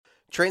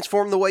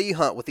Transform the way you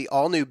hunt with the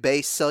all-new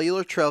base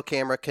cellular trail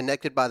camera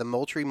connected by the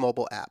Moultrie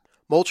mobile app.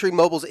 Moultrie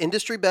Mobile's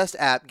industry-best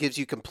app gives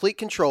you complete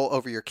control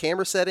over your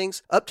camera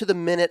settings,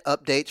 up-to-the-minute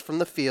updates from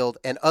the field,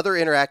 and other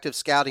interactive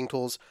scouting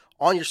tools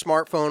on your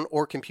smartphone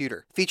or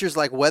computer. Features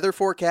like weather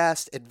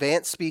forecast,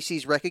 advanced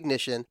species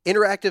recognition,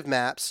 interactive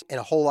maps, and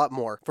a whole lot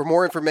more. For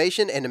more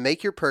information and to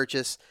make your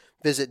purchase,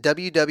 visit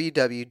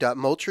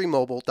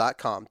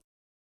www.moultriemobile.com.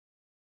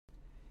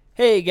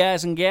 Hey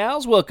guys and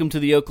gals, welcome to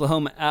the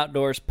Oklahoma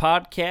Outdoors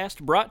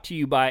Podcast, brought to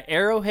you by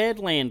Arrowhead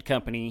Land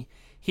Company.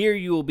 Here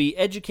you will be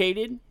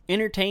educated,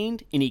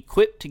 entertained, and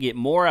equipped to get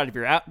more out of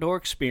your outdoor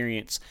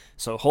experience.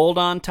 So hold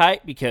on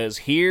tight because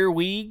here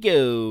we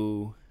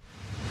go.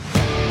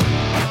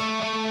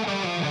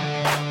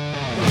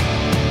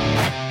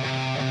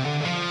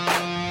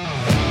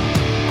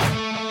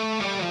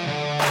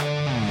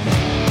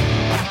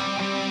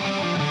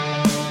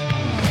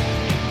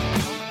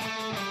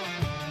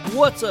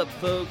 What's up,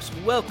 folks?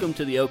 Welcome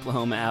to the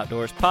Oklahoma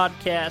Outdoors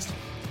Podcast.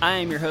 I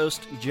am your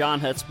host, John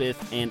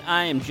Hudspeth, and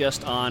I am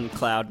just on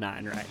cloud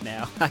nine right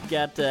now. I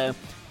got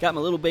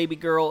my little baby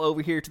girl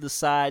over here to the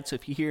side, so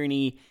if you hear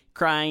any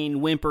crying,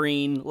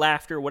 whimpering,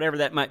 laughter, whatever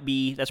that might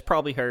be, that's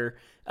probably her.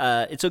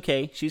 It's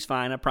okay. She's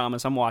fine. I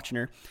promise. I'm watching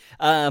her.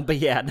 But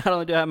yeah, not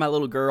only do I have my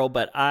little girl,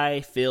 but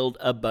I filled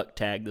a buck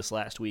tag this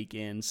last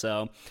weekend,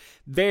 so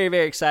very,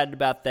 very excited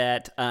about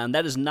that.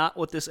 That is not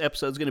what this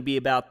episode is going to be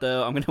about,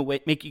 though. I'm going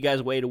to make you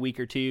guys wait a week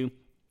or two.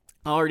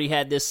 I already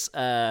had this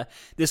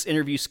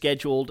interview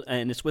scheduled,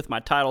 and it's with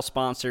my title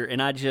sponsor,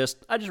 and I just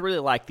really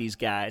like these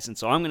guys, and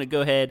so I'm going to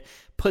go ahead,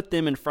 put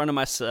them in front of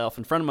myself,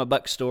 in front of my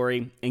buck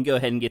story, and go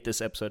ahead and get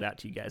this episode out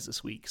to you guys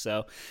this week.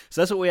 So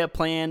that's what we have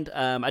planned.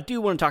 I do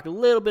want to talk a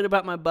little bit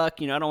about my buck.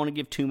 I don't want to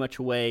give too much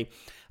away,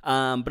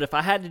 but if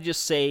I had to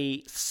just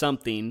say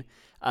something,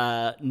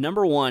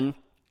 number one,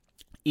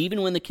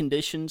 even when the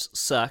conditions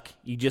suck,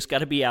 you just got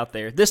to be out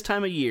there. This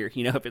time of year,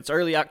 if it's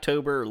early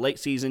October or late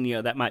season,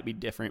 that might be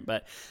different.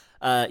 But,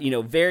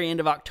 very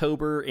end of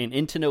October and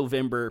into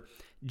November,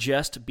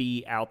 just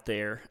be out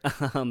there.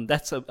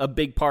 That's a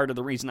big part of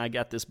the reason I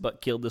got this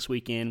buck killed this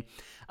weekend.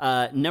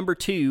 Number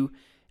two,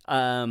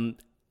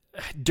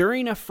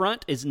 during a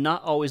front is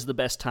not always the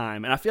best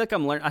time. And I feel like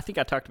I think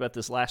I talked about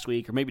this last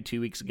week or maybe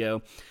 2 weeks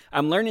ago.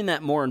 I'm learning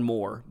that more and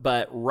more,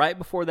 but right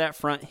before that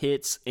front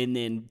hits, and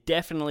then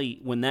definitely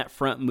when that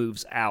front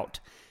moves out,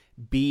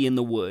 be in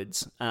the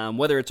woods.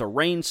 Whether it's a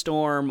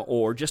rainstorm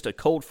or just a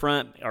cold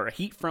front or a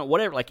heat front,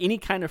 whatever, like any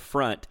kind of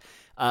front,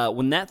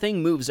 when that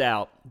thing moves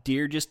out,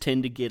 deer just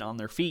tend to get on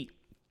their feet.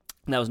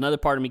 And that was another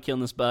part of me killing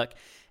this buck.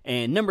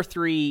 And number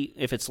three,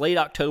 if it's late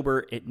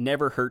October, it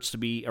never hurts to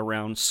be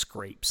around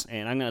scrapes.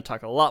 And I'm going to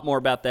talk a lot more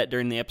about that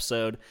during the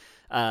episode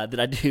that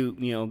I do,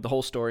 the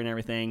whole story and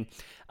everything.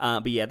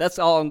 But yeah, that's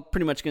all I'm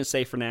pretty much going to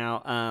say for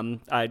now.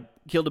 I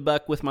killed a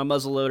buck with my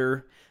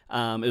muzzleloader.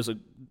 It was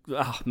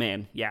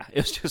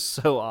just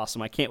so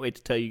awesome. I can't wait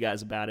to tell you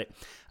guys about it.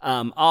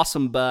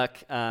 Awesome buck,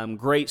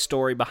 great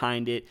story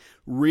behind it,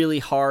 really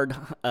hard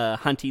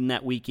hunting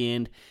that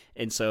weekend.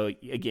 And so,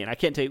 again, I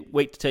can't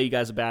wait to tell you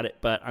guys about it,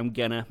 but I'm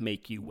going to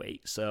make you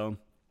wait. So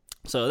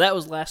that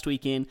was last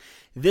weekend.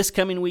 This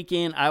coming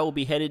weekend, I will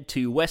be headed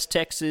to West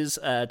Texas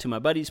to my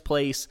buddy's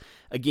place.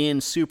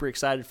 Again, super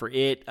excited for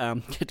it.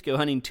 Get to go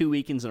hunting 2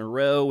 weekends in a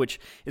row, which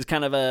is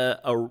kind of I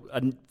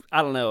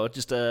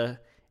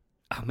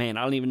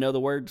don't even know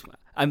the words.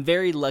 I'm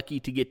very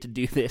lucky to get to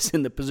do this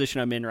in the position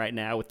I'm in right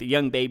now with the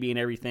young baby and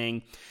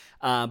everything.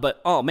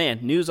 But, oh man,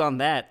 news on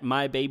that.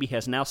 My baby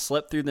has now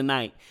slept through the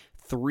night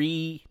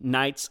 3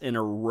 nights in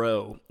a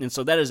row. And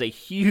so that is a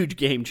huge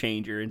game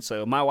changer. And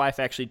so my wife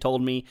actually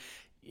told me,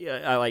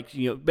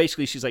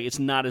 basically she's like, it's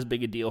not as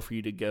big a deal for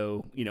you to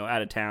go,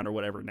 out of town or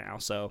whatever now.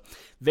 So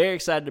very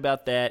excited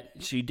about that.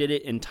 She did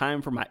it in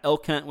time for my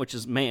elk hunt, which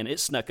is, man, it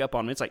snuck up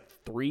on me. It's like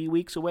 3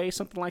 weeks away,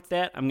 something like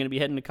that. I'm going to be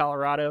heading to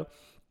Colorado.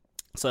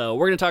 So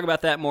we're going to talk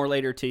about that more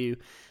later too.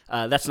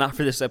 That's not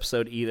for this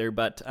episode either,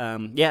 but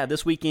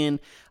this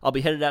weekend I'll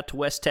be headed out to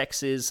West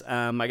Texas.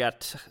 I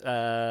got,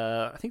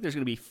 I think there's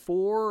going to be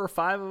 4 or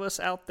 5 of us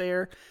out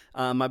there.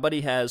 My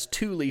buddy has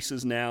 2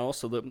 leases now,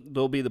 so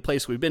there'll be the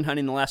place we've been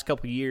hunting the last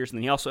couple of years, and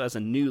then he also has a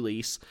new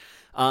lease.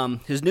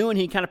 His new one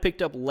he kind of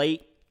picked up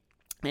late,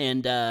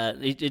 and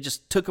it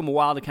just took him a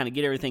while to kind of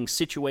get everything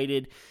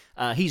situated.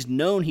 He's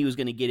known he was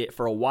going to get it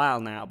for a while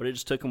now, but it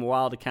just took him a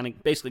while to kind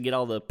of basically get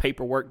all the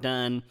paperwork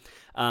done,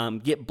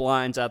 get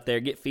blinds out there,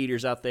 get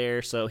feeders out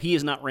there. So he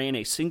has not ran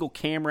a single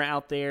camera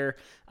out there.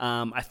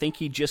 I think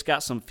he just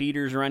got some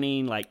feeders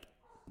running like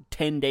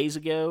 10 days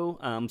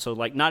ago, so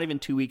like not even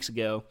 2 weeks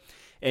ago.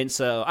 And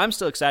so I'm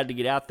still excited to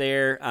get out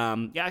there.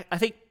 I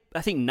think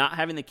not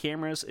having the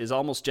cameras is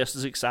almost just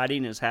as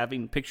exciting as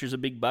having pictures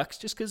of big bucks,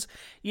 just because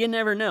you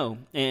never know.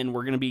 And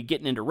we're going to be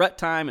getting into rut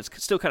time. It's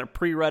still kind of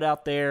pre-rut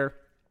out there.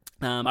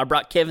 I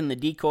brought Kevin the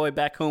decoy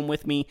back home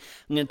with me.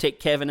 I'm going to take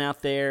Kevin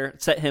out there,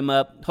 set him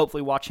up,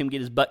 hopefully watch him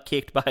get his butt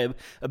kicked by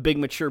a big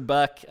mature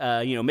buck.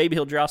 Maybe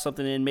he'll draw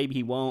something in, maybe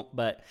he won't,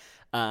 but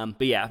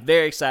But yeah,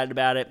 very excited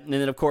about it. And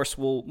then of course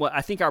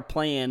I think our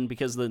plan,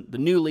 because the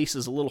new lease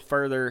is a little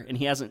further, and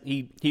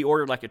he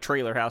ordered like a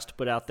trailer house to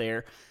put out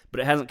there, but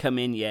it hasn't come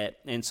in yet.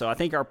 And so I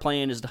think our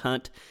plan is to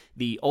hunt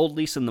the old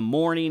lease in the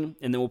morning,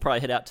 and then we'll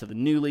probably head out to the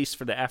new lease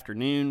for the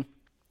afternoon.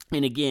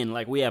 And again,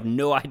 like, we have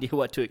no idea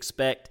what to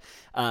expect,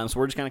 so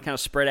we're just going to kind of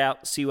spread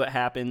out, see what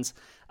happens.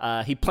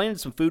 He planted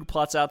some food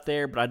plots out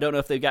there, but I don't know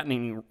if they've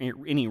gotten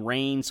any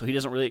rain, so he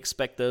doesn't really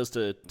expect those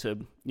to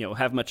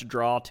have much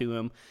draw to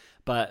him.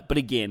 But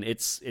again,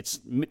 it's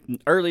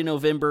early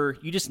November.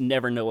 You just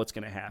never know what's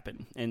going to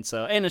happen, and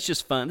it's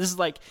just fun. This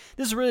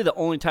is really the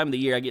only time of the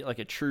year I get like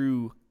a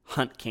true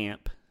hunt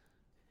camp,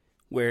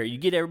 where you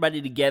get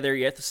everybody together,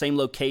 you're at the same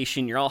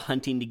location, you're all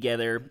hunting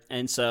together,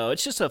 and so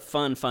it's just a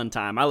fun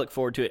time. I look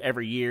forward to it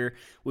every year.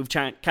 We've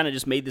kind of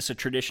just made this a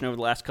tradition over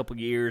the last couple of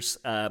years.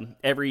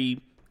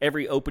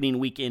 Every opening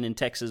weekend in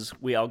Texas,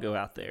 we all go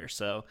out there.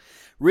 So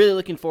really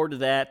looking forward to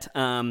that.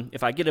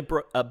 If I get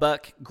a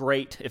buck,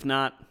 great. If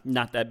not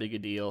that big a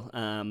deal.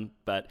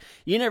 But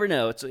you never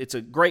know. It's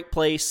a great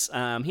place.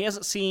 He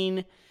hasn't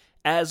seen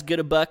as good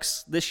a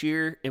bucks this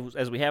year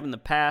as we have in the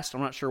past.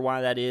 I'm not sure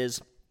why that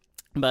is.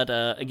 But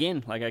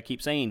again, like I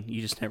keep saying,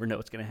 you just never know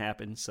what's going to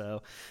happen.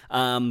 So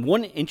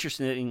one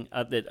interesting thing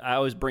that I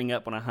always bring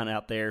up when I hunt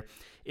out there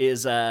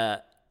is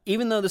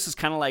even though this is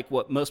kind of like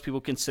what most people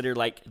consider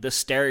like the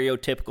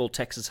stereotypical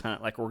Texas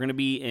hunt, like we're going to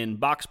be in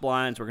box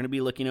blinds, we're going to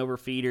be looking over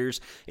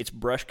feeders, it's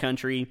brush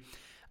country.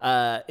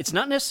 It's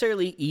not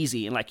necessarily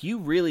easy, and like you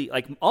really,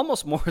 like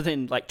almost more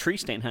than like tree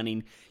stand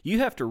hunting, you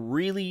have to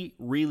really,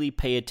 really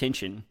pay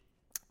attention,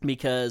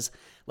 because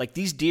like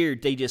these deer,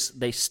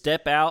 they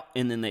step out,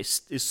 and then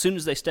as soon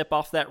as they step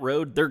off that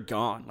road, they're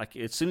gone. Like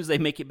as soon as they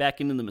make it back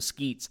into the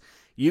mesquites,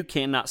 you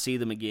cannot see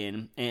them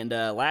again. And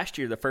last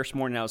year, the first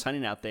morning I was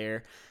hunting out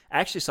there, I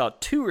actually saw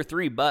 2 or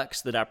 3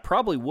 bucks that I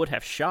probably would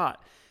have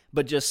shot.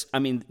 But just, I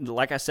mean,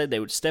 like I said,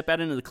 they would step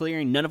out into the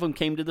clearing. None of them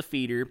came to the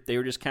feeder. They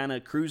were just kind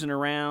of cruising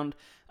around.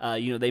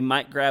 They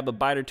might grab a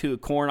bite or two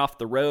of corn off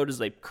the road as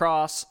they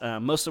cross.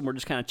 Most of them were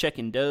just kind of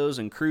checking does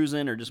and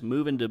cruising, or just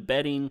moving to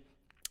bedding,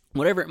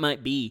 whatever it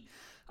might be.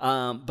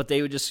 But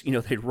they would just,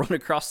 they'd run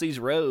across these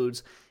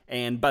roads,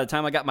 and by the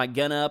time I got my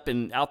gun up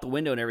and out the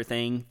window and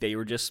everything, they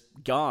were just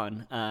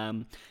gone.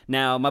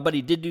 Now, my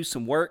buddy did do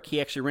some work. He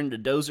actually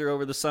rented a dozer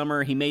over the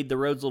summer. He made the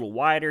roads a little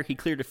wider. He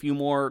cleared a few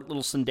more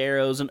little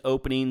senderos and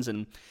openings,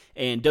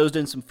 and dozed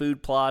in some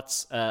food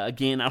plots.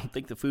 Again, I don't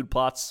think the food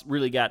plots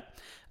really got,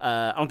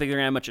 I don't think they're going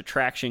to have much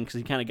attraction, because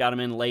he kind of got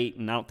them in late,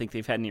 and I don't think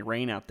they've had any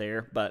rain out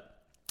there. But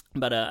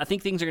I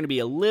think things are going to be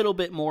a little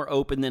bit more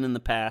open than in the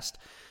past.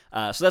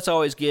 So that's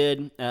always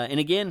good. And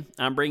again,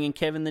 I'm bringing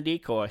Kevin the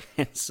decoy.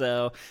 And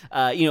so,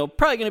 probably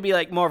going to be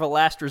like more of a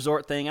last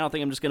resort thing. I don't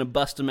think I'm just going to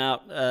bust him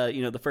out,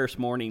 the first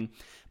morning.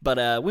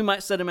 But we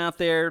might set him out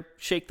there,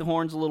 shake the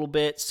horns a little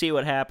bit, see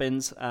what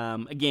happens.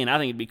 Again, I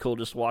think it'd be cool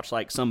just to watch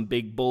like some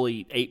big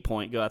bully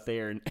 8-point go out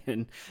there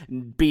and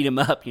beat him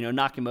up,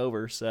 knock him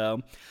over.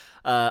 So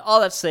all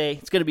that to say,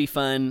 it's going to be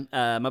fun.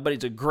 My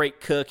buddy's a great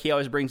cook. He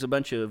always brings a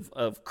bunch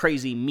of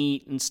crazy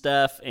meat and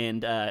stuff.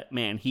 And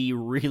man, he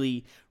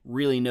really,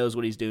 really knows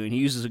what he's doing. He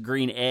uses a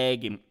green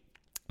egg and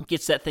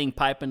gets that thing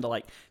piping to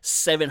like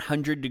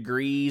 700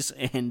 degrees.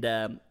 And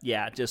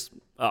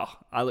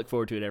I look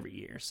forward to it every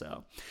year.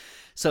 So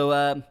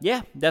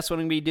that's what I'm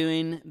going to be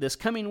doing this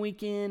coming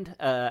weekend.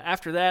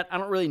 After that, I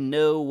don't really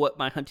know what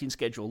my hunting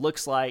schedule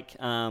looks like.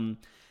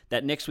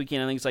 That next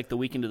weekend, I think it's like the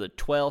weekend of the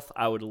 12th.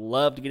 I would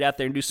love to get out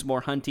there and do some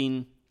more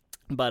hunting.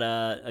 But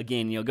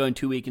again, going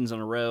 2 weekends in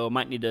a row, I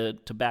might need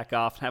to back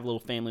off and have a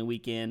little family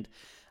weekend.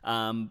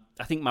 I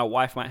think my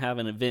wife might have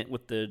an event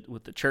with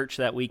the church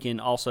that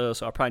weekend also,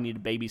 so I'll probably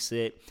need to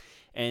babysit.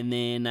 And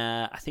then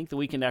I think the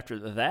weekend after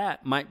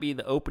that might be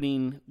the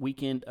opening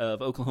weekend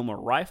of Oklahoma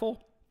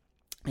Rifle.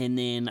 And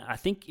then I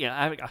think,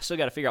 I still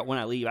got to figure out when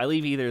I leave. I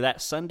leave either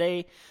that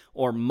Sunday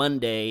or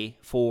Monday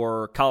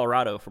for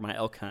Colorado for my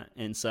elk hunt.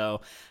 And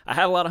so I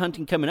have a lot of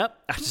hunting coming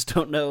up. I just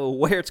don't know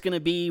where it's going to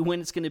be, when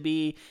it's going to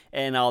be,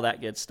 and all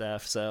that good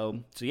stuff.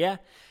 So yeah.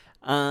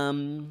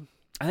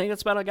 I think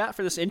that's about all I got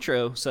for this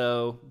intro.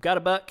 So got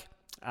a buck.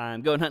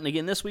 I'm going hunting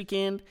again this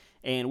weekend.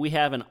 And we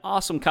have an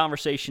awesome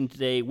conversation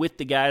today with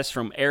the guys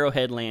from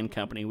Arrowhead Land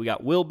Company. We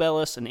got Will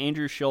Bellis and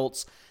Andrew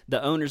Schultz,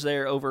 the owners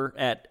there over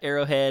at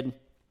Arrowhead.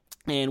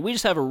 And we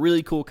just have a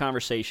really cool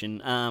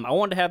conversation. I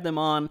wanted to have them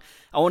on.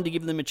 I wanted to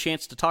give them a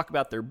chance to talk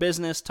about their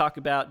business, talk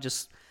about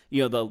just,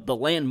 the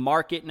land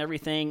market and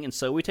everything. And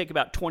so we take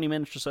about 20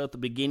 minutes or so at the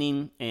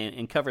beginning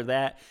and cover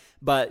that.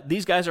 But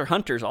these guys are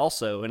hunters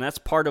also, and that's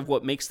part of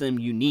what makes them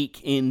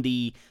unique in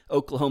the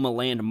Oklahoma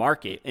land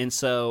market. And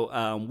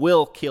so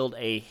Will killed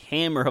a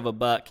hammer of a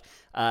buck.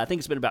 I think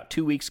it's been about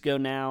 2 weeks ago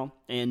now.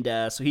 And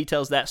so he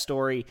tells that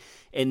story.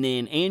 And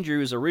then Andrew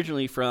is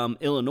originally from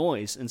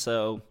Illinois. And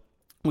so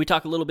we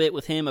talk a little bit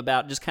with him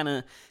about just kind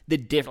of the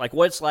different, like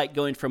what it's like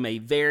going from a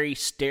very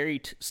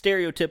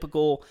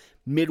stereotypical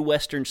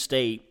Midwestern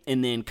state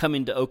and then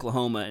coming to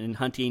Oklahoma and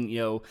hunting,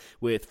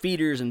 with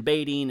feeders and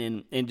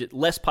baiting and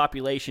less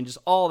population, just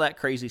all that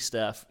crazy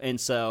stuff. And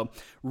so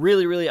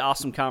really, really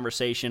awesome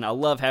conversation. I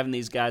love having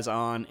these guys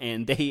on,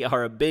 and they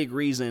are a big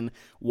reason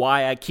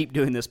why I keep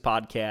doing this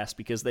podcast,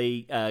 because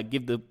they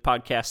give the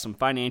podcast some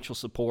financial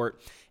support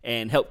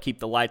and help keep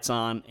the lights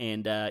on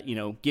and,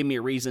 give me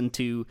a reason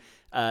to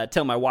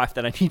tell my wife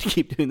that I need to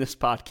keep doing this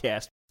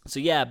podcast. So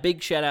yeah,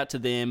 big shout out to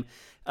them.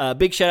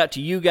 Big shout out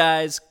to you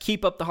guys.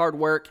 Keep up the hard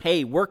work.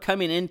 Hey, we're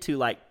coming into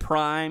like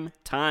prime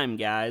time,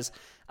 guys.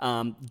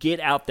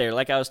 Get out there.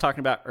 Like I was talking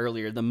about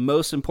earlier, the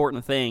most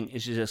important thing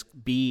is to just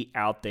be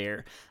out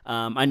there.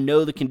 I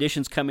know the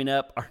conditions coming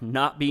up are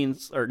not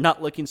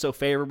looking so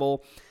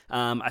favorable.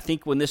 I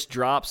think when this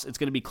drops, it's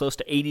going to be close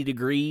to 80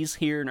 degrees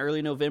here in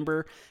early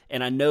November.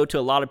 And I know to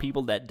a lot of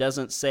people that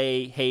doesn't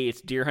say, hey,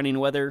 it's deer hunting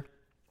weather,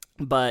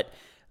 but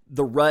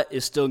the rut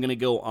is still going to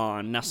go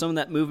on. Now, some of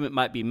that movement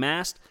might be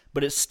masked,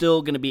 but it's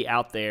still going to be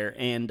out there.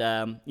 And,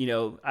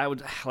 I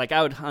would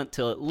hunt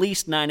till at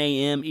least 9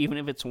 a.m., even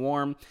if it's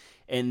warm.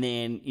 And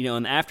then,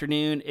 in the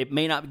afternoon, it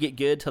may not get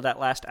good till that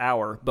last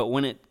hour, but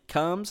when it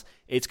comes,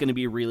 it's going to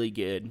be really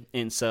good.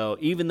 And so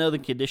even though the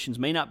conditions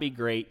may not be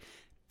great,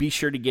 be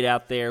sure to get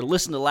out there.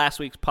 Listen to last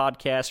week's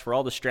podcast for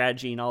all the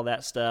strategy and all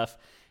that stuff.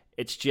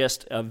 It's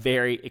just a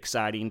very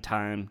exciting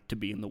time to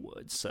be in the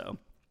woods. So,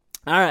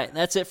 all right,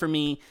 that's it for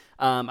me.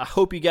 I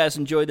hope you guys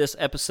enjoyed this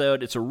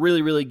episode. It's a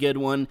really, really good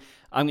one.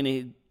 I'm going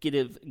to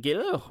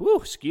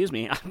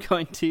I'm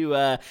going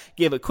to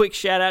give a quick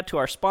shout out to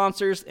our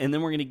sponsors, and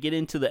then we're going to get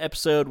into the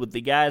episode with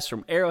the guys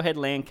from Arrowhead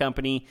Land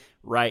Company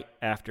right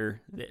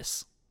after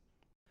this.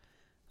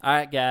 All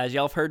right, guys,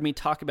 y'all have heard me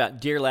talk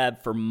about Deer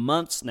Lab for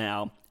months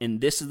now,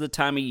 and this is the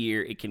time of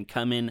year it can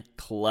come in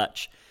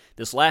clutch.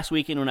 This last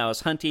weekend when I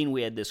was hunting,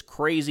 we had this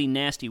crazy,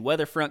 nasty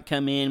weather front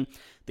come in.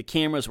 The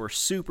cameras were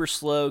super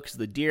slow because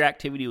the deer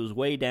activity was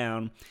way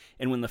down.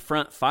 And when the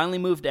front finally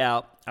moved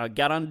out, I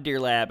got on Deer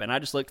Lab and I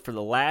just looked for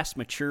the last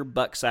mature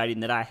buck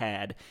sighting that I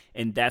had,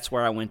 and that's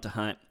where I went to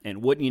hunt.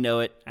 And wouldn't you know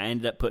it, I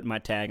ended up putting my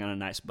tag on a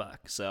nice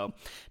buck. So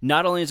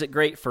not only is it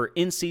great for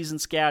in-season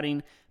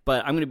scouting,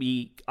 but I'm going to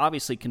be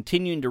obviously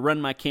continuing to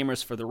run my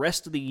cameras for the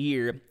rest of the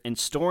year and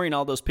storing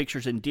all those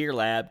pictures in Deer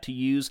Lab to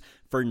use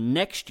for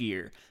next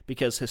year,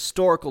 because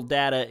historical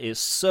data is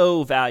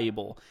so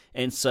valuable.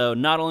 And so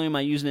not only am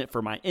I using it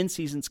for my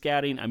in-season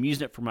scouting, I'm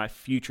using it for my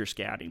future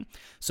scouting.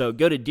 So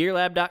go to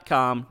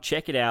deerlab.com,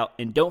 check it out,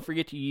 and don't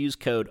forget to use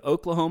code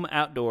Oklahoma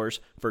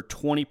Outdoors for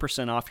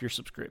 20% off your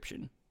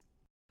subscription.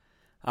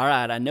 All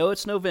right, I know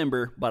it's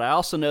November, but I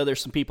also know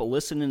there's some people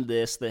listening to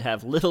this that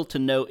have little to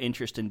no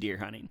interest in deer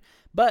hunting,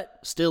 but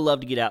still love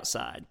to get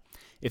outside.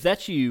 If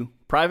that's you,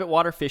 Private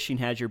Water Fishing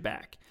has your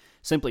back.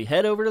 Simply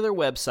head over to their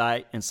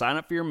website and sign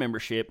up for your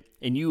membership,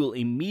 and you will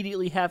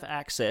immediately have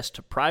access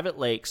to private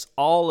lakes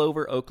all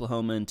over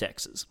Oklahoma and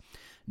Texas.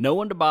 No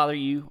one to bother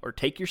you or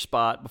take your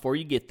spot before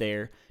you get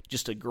there,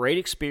 just a great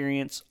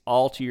experience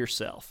all to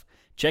yourself.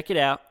 Check it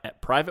out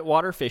at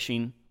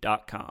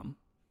privatewaterfishing.com.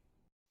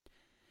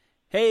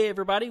 Hey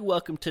everybody,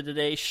 welcome to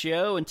today's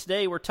show, and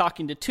today we're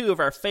talking to two of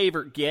our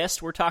favorite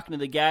guests. We're talking to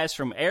the guys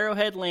from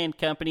Arrowhead Land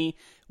Company.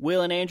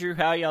 Will and Andrew,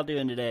 how y'all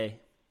doing today?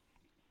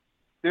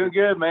 Doing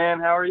good, man.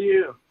 How are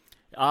you?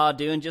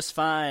 Doing just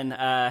fine.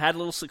 Had a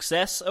little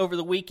success over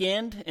the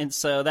weekend, and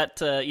so that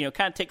kind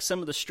of takes some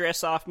of the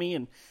stress off me.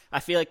 And I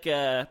feel like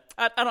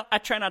I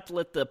try not to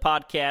let the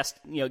podcast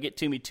get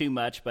to me too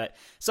much, but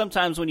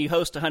sometimes when you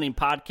host a hunting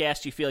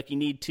podcast, you feel like you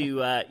need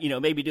to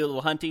maybe do a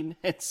little hunting,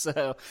 and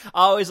so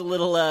always a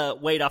little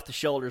weight off the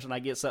shoulders when I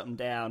get something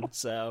down.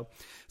 So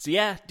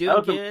yeah,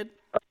 doing good.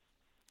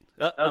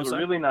 That was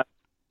really nice.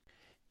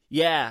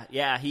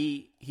 Yeah,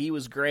 he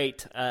was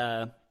great.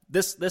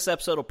 This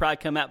episode will probably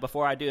come out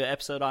before I do an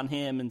episode on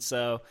him, and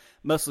so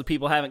most of the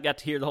people haven't got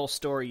to hear the whole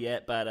story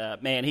yet.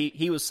 But man,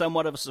 he was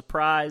somewhat of a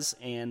surprise,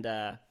 and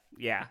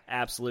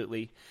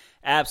absolutely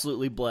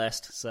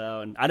blessed. So,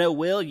 and I know,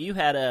 Will, you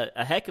had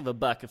a heck of a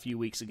buck a few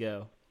weeks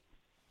ago.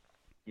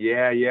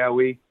 Yeah,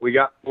 we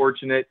got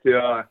fortunate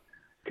to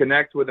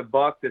connect with a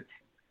buck that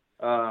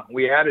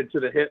we added to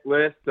the hit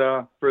list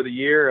for the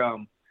year.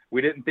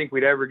 We didn't think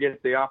we'd ever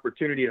get the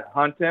opportunity to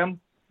hunt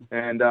him.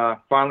 And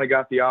finally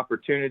got the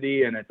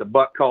opportunity, and it's a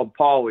buck called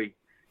Polly,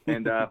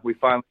 and we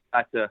finally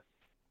got to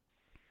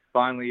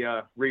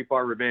reap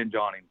our revenge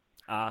on him.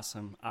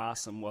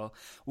 Awesome. Well,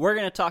 we're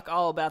going to talk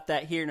all about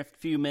that here in a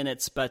few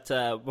minutes, but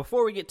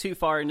before we get too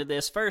far into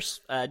this,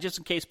 first, just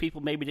in case people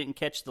maybe didn't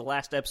catch the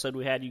last episode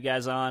we had you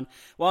guys on,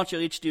 why don't you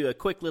each do a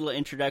quick little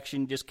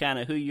introduction, just kind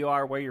of who you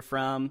are, where you're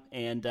from,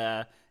 and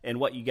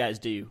what you guys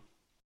do.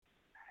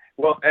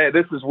 Well, hey,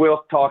 this is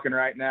Will talking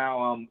right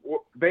now.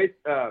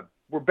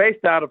 We're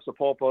based out of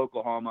Sapulpa,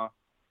 Oklahoma.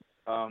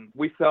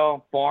 We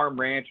sell farm,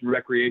 ranch, and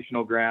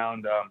recreational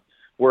ground.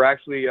 We're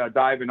actually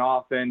diving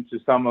off into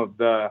some of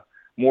the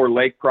more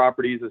lake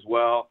properties as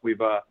well. We've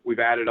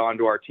added on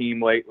to our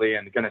team lately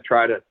and going to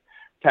try to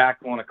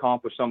tackle and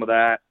accomplish some of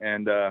that.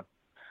 And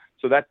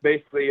so that's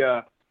basically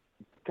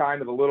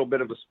kind of a little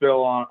bit of a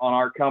spill on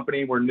our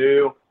company. We're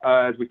new,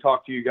 as we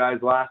talked to you guys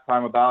last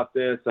time about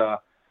this.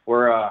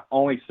 We're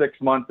only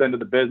 6 months into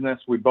the business.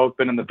 We've both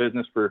been in the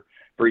business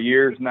for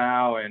years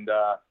now, and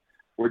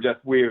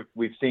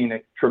we've seen a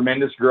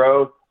tremendous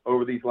growth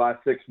over these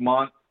last 6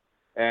 months,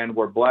 and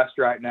we're blessed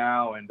right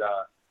now. And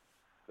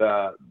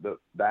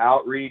the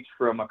outreach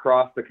from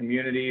across the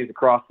communities,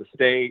 across the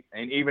state,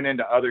 and even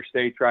into other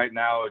states right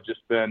now has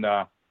just been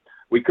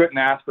we couldn't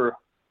ask for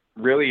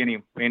really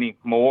any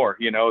more,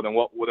 than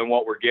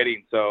what we're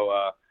getting.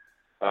 So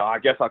I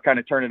guess I'll kind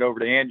of turn it over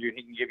to Andrew.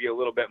 He can give you a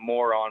little bit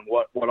more on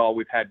what all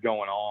we've had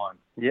going on.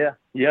 Yeah.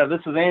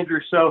 This is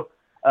Andrew. So,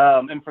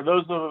 and for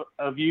those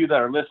of you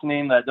that are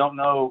listening that don't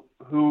know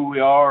who we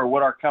are or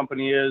what our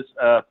company is,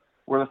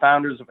 we're the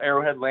founders of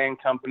Arrowhead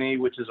Land Company,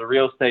 which is a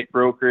real estate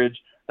brokerage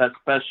that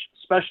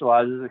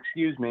specializes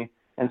in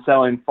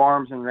selling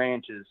farms and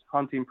ranches,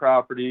 hunting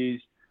properties,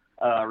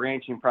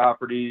 ranching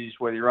properties,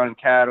 whether you're running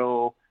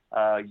cattle,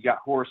 you got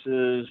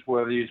horses,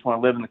 whether you just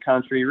want to live in the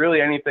country,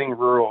 really anything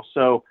rural.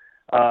 So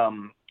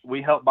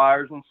we help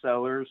buyers and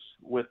sellers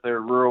with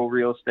their rural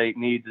real estate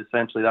needs.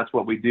 Essentially, that's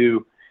what we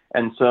do.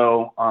 And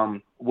so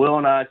Will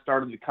and I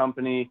started the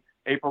company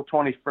April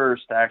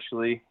 21st,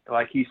 actually.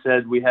 Like he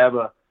said, we have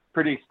a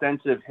pretty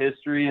extensive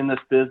history in this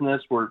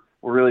business. We're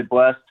really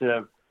blessed to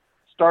have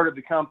started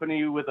the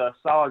company with a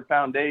solid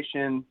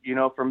foundation,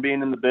 from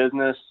being in the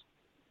business.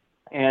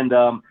 And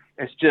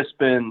it's just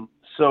been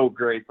so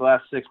great. The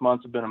last 6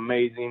 months have been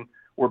amazing.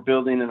 We're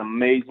building an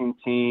amazing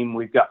team.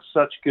 We've got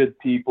such good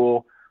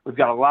people. We've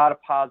got a lot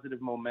of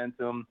positive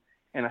momentum.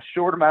 In a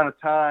short amount of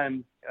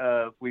time,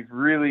 we've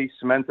really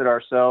cemented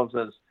ourselves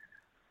as,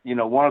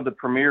 one of the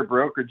premier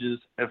brokerages,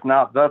 if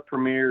not the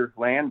premier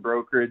land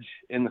brokerage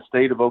in the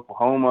state of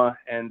Oklahoma.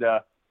 And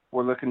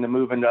we're looking to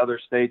move into other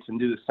states and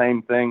do the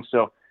same thing.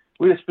 So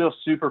we just feel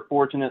super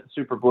fortunate,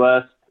 super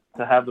blessed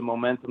to have the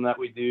momentum that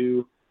we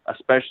do,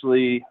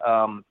 especially,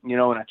 in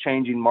a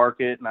changing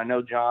market. And I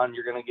know, John,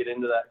 you're going to get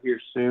into that here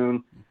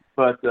soon.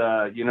 But,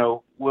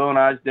 Will and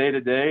I's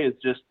day-to-day is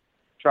just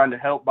trying to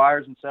help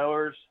buyers and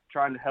sellers,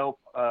 trying to help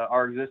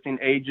our existing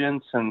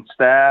agents and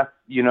staff,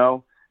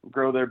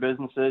 grow their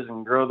businesses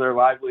and grow their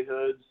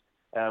livelihoods.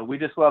 We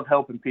just love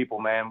helping people,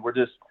 man.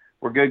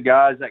 We're good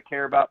guys that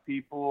care about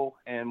people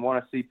and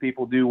want to see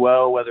people do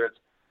well, whether it's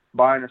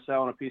buying or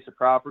selling a piece of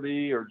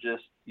property or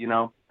just,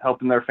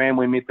 helping their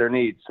family meet their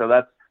needs. So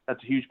that's a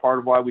huge part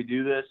of why we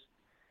do this.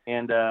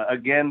 And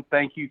again,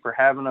 thank you for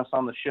having us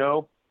on the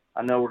show.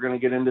 I know we're going to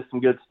get into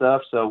some good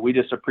stuff, so we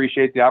just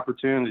appreciate the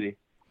opportunity.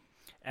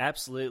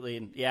 Absolutely.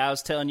 And yeah, I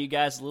was telling you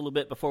guys a little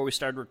bit before we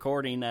started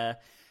recording, I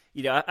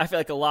feel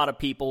like a lot of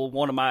people,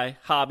 one of my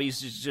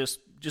hobbies is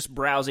just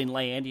browsing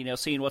land,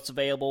 seeing what's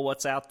available,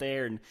 what's out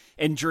there,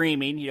 and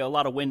dreaming, a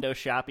lot of window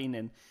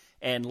shopping.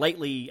 And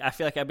lately, I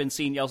feel like I've been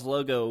seeing y'all's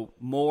logo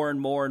more and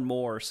more and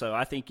more. So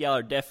I think y'all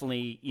are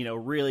definitely,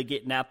 really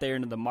getting out there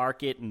into the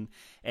market,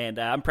 and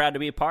I'm proud to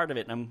be a part of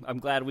it. And I'm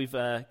glad we've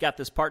got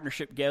this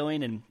partnership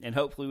going, and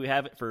hopefully we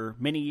have it for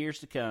many years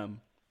to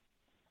come.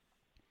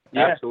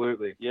 Yeah.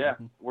 Absolutely. Yeah,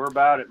 we're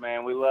about it,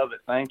 man. We love it.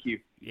 Thank you.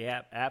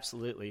 Yeah,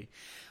 absolutely.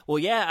 Well,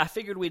 yeah, I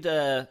figured we'd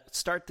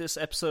start this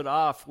episode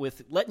off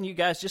with letting you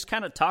guys just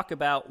kind of talk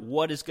about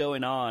what is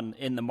going on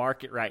in the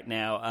market right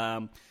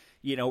now.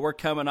 We're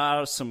coming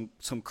out of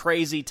some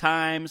crazy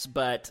times,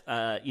 but,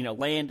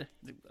 land,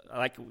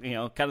 like,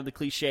 kind of the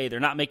cliche, they're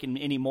not making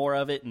any more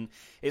of it. And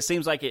it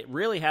seems like it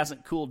really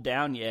hasn't cooled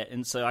down yet.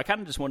 And so I kind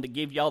of just wanted to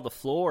give y'all the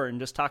floor and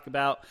just talk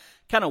about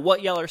kind of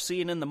what y'all are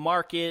seeing in the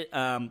market,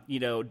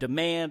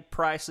 demand,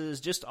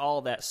 prices, just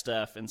all that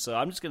stuff. And so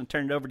I'm just going to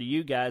turn it over to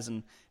you guys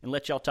and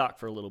let y'all talk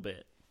for a little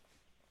bit.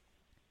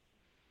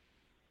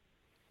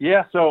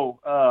 Yeah. So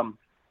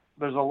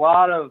there's a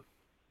lot of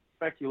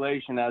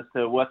speculation as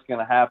to what's going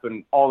to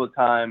happen all the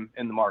time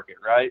in the market,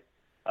 right?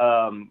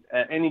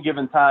 At any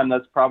given time,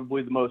 that's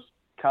probably the most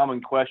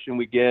common question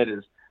we get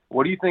is,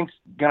 what do you think's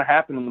going to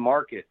happen in the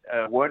market?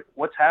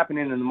 What's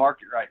happening in the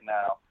market right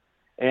now?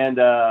 And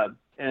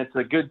it's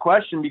a good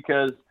question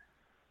because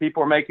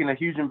people are making a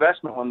huge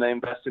investment when they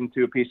invest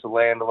into a piece of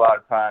land a lot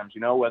of times,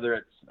 whether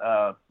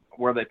it's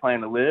where they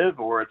plan to live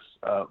or it's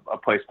a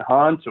place to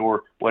hunt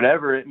or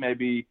whatever it may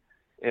be.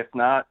 If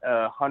not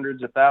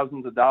hundreds of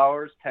thousands of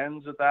dollars,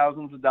 tens of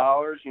thousands of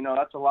dollars,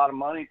 that's a lot of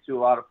money to a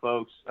lot of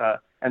folks,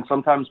 and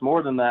sometimes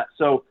more than that.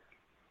 So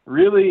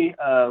really,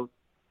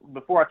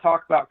 before I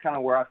talk about kind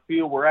of where I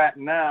feel we're at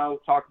now,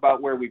 talk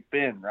about where we've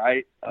been,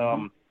 right?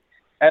 Mm-hmm.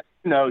 As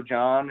you know,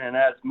 John, and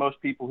as most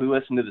people who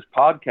listen to this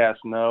podcast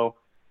know,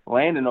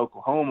 land in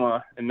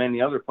Oklahoma and many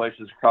other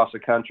places across the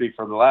country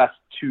for the last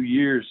 2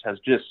 years has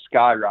just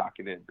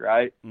skyrocketed,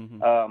 right?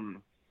 Mm-hmm.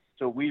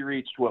 So we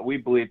reached what we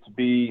believe to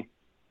be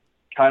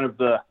kind of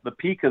the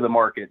peak of the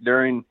market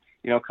during,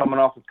 coming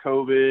off of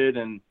COVID,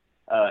 and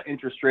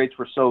interest rates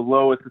were so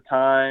low at the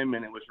time,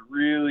 and it was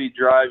really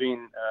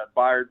driving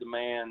buyer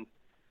demand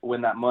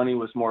when that money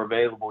was more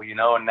available,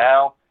 and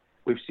now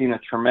we've seen a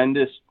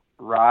tremendous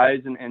rise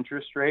in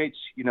interest rates.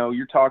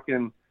 You're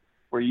talking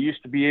where you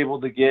used to be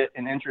able to get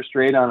an interest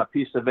rate on a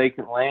piece of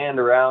vacant land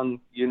around,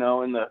 in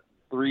the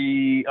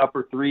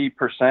upper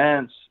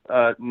 3%.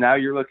 Now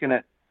you're looking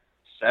at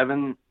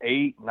 7,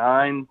 8,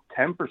 9,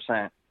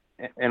 10%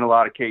 in a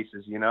lot of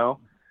cases, you know.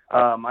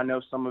 I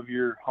know some of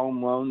your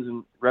home loans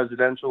and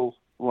residential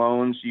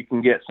loans, you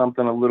can get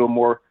something a little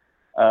more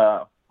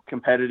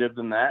competitive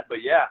than that.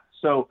 But yeah,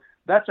 so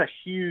that's a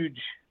huge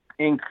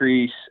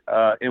increase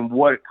in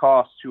what it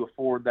costs to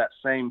afford that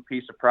same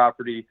piece of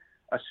property,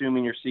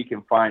 assuming you're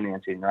seeking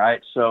financing,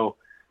 right? So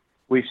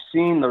we've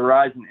seen the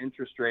rise in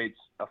interest rates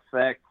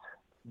affect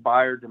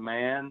buyer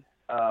demand.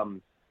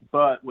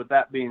 But with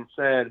that being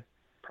said,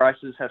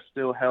 prices have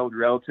still held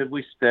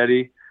relatively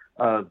steady.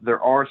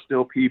 There are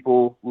still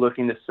people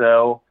looking to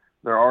sell.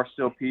 There are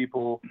still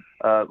people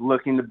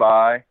looking to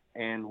buy.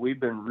 And we've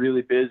been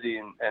really busy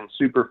and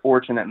super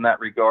fortunate in that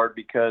regard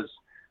because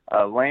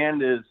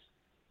land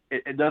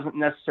it doesn't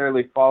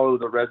necessarily follow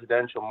the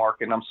residential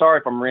market. And I'm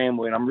sorry if I'm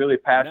rambling. I'm really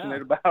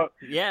passionate about.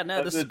 Yeah,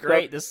 no, this is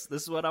great. This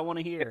is what I want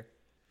to hear.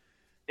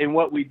 And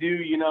what we do,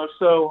 you know,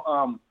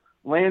 so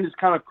land is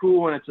kind of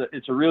cool, and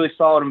it's a really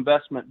solid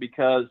investment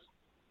because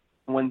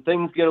when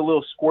things get a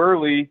little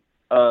squirrely,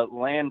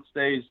 land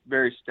stays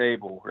very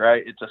stable,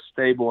 right? It's a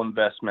stable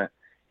investment.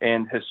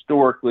 And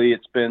historically,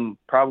 it's been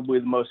probably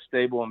the most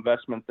stable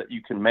investment that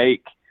you can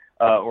make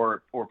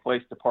or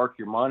place to park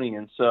your money.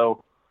 And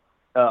so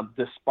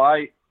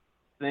despite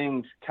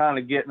things kind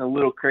of getting a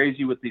little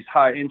crazy with these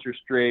high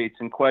interest rates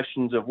and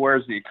questions of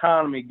where's the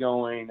economy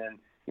going and,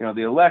 you know,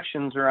 the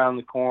elections around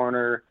the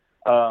corner,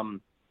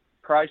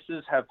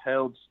 prices have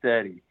held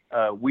steady.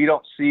 We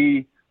don't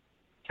see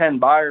 10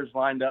 buyers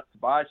lined up to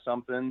buy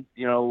something,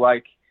 you know,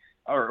 like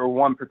or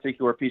one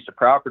particular piece of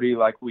property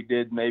like we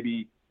did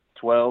maybe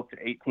 12 to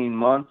 18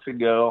 months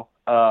ago.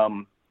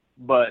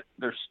 But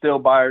there's still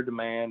buyer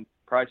demand.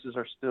 Prices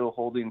are still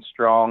holding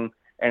strong,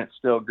 and it's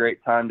still a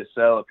great time to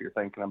sell if you're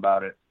thinking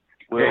about it.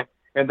 Will?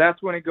 And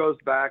that's when it goes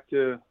back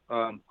to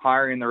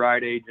hiring the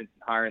right agent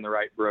and hiring the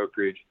right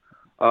brokerage.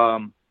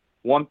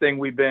 One thing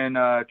we've been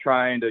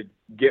trying to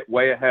get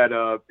way ahead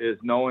of is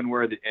knowing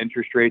where the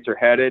interest rates are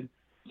headed.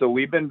 So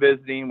we've been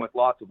visiting with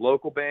lots of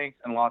local banks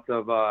and lots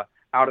of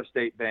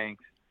out-of-state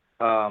banks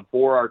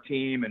for our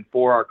team and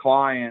for our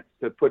clients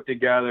to put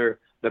together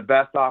the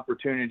best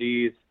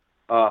opportunities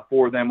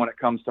for them when it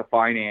comes to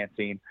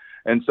financing.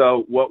 And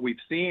so what we've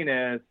seen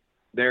is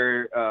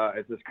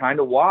it's kind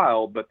of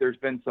wild, but there's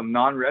been some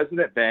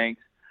non-resident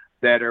banks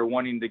that are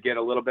wanting to get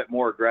a little bit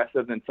more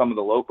aggressive than some of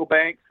the local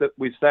banks that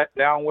we've sat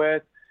down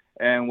with.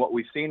 And what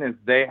we've seen is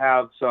they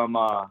have some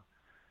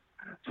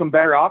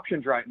better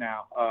options right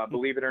now,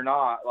 believe it or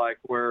not, like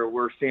where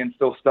we're seeing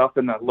still stuff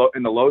in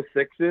the low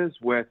sixes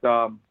with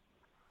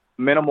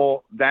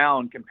minimal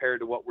down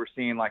compared to what we're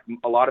seeing. Like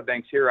a lot of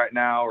banks here right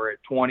now are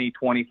at 20,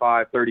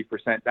 25,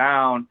 30%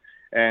 down.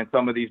 And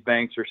some of these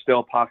banks are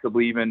still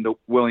possibly even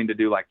willing to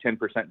do like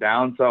 10%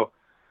 down. So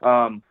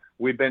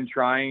we've been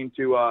trying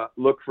to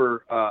look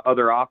for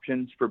other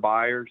options for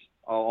buyers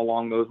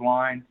along those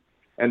lines.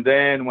 And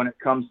then when it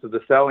comes to the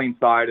selling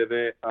side of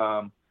it,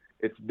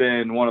 it's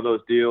been one of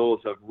those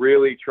deals of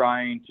really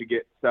trying to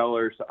get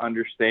sellers to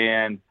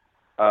understand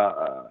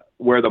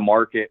where the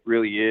market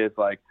really is.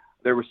 Like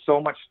there was so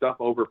much stuff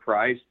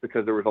overpriced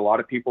because there was a lot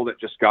of people that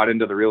just got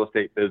into the real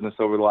estate business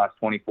over the last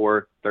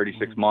 24,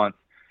 36 months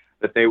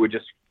that they would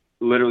just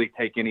literally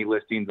take any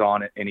listings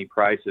on at any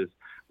prices,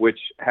 which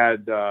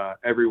had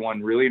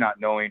everyone really not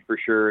knowing for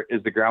sure,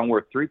 is the ground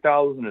worth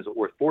 $3,000? Is it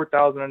worth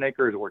 $4,000 an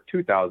acre? Is it worth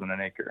 $2,000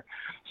 an acre?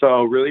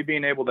 So really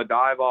being able to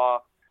dive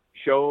off,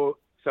 show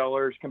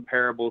sellers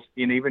comparables,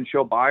 and even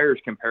show buyers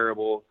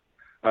comparables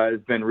has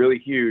been really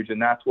huge.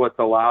 And that's what's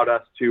allowed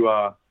us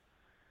to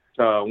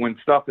when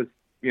stuff is,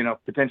 you know,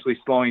 potentially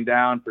slowing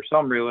down for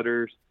some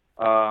realtors,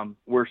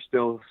 we're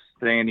still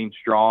standing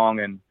strong.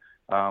 And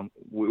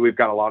we've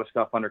got a lot of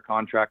stuff under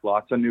contract,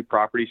 lots of new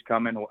properties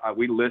coming.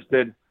 We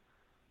listed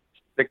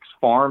 6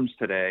 farms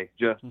today,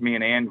 just me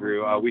and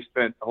Andrew. We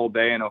spent the whole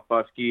day in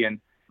Ofusky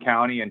and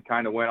County and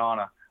kind of went on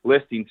a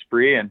listing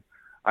spree. And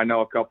I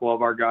know a couple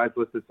of our guys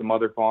listed some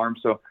other farms.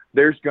 So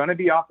there's going to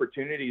be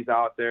opportunities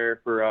out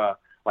there for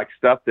like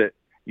stuff that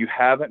you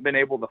haven't been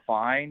able to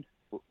find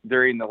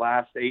during the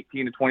last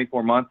 18 to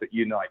 24 months that,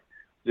 you know, like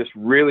just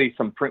really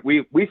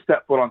we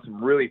stepped foot on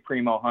some really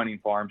primo hunting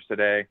farms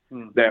today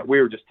that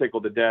we were just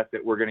tickled to death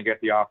that we're going to get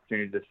the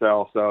opportunity to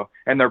sell. So,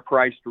 and they're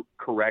priced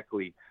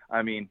correctly.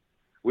 I mean,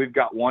 we've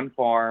got one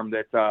farm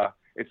that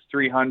it's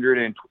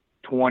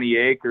 320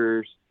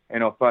 acres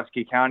in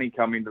Ofusky County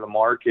coming to the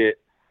market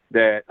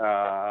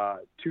that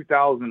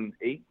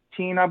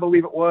 2018, I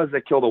believe it was,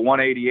 they killed a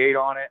 188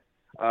 on it.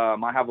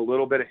 I have a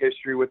little bit of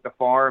history with the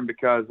farm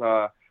because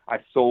I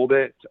sold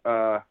it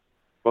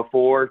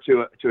before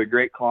to a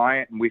great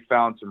client, and we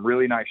found some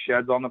really nice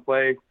sheds on the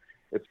place.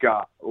 It's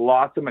got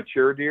lots of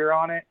mature deer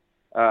on it.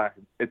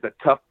 It's a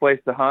tough place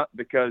to hunt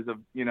because of,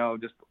 you know,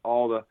 just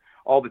all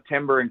the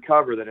timber and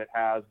cover that it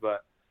has,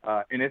 but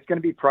and it's going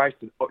to be priced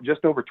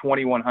just over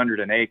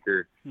 $2,100 an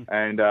acre.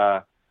 And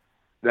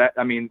that,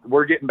 I mean,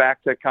 we're getting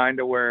back to kind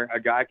of where a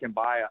guy can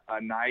buy a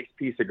nice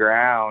piece of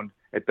ground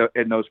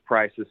in those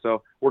prices.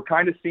 So we're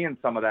kind of seeing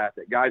some of that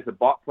guys that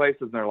bought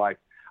places and they're like,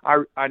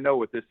 I know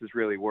what this is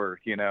really worth,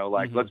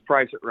 let's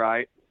price it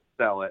right,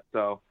 sell it.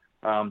 So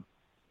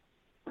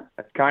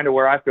that's kind of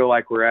where I feel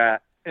like we're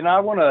at. And I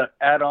want to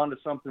add on to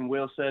something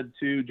Will said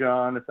too,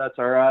 John, if that's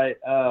all right.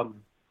 When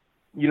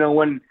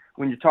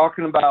you're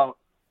talking about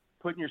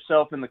putting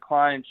yourself in the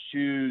client's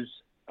shoes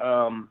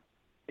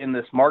in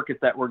this market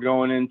that we're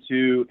going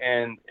into,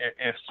 and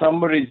if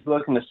somebody's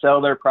looking to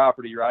sell their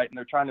property, right, and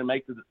they're trying to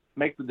make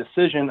the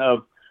decision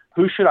of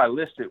who should I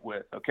list it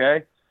with,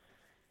 okay?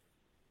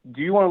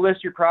 Do you want to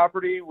list your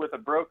property with a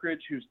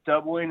brokerage who's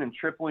doubling and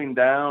tripling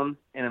down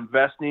and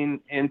investing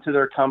into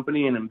their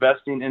company and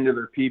investing into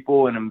their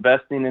people and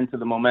investing into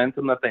the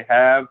momentum that they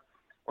have?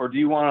 Or do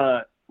you want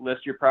to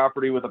list your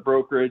property with a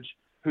brokerage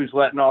who's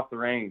letting off the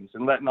reins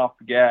and letting off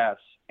the gas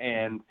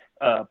and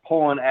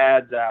pulling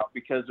ads out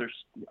because they're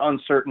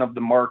uncertain of the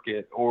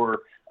market, or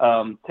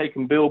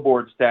taking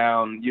billboards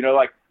down?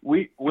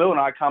 Will and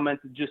I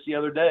commented just the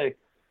other day,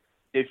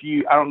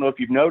 I don't know if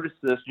you've noticed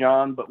this,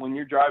 John, but when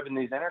you're driving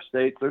these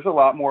interstates, there's a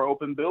lot more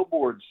open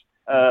billboards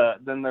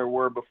than there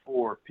were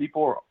before.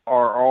 People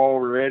are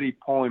already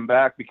pulling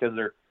back because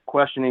they're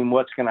questioning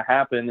what's going to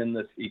happen in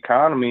this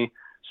economy.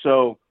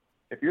 So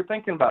if you're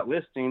thinking about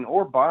listing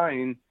or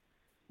buying,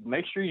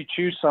 make sure you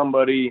choose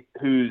somebody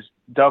who's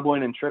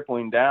doubling and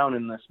tripling down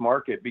in this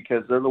market,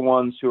 because they're the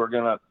ones who are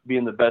going to be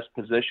in the best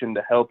position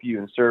to help you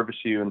and service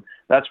you. And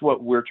that's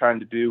what we're trying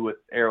to do with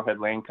Arrowhead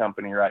Land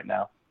Company right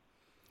now.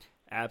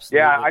 Absolutely.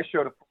 Yeah, I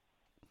showed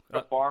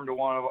a farm to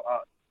one of a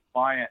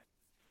client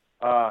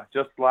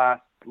just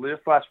last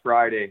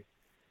Friday,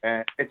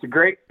 and it's a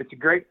great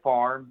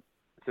farm.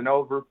 It's an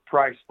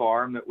overpriced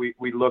farm that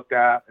we looked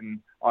at, and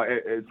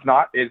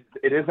it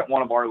isn't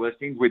one of our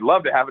listings. We'd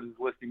love to have it as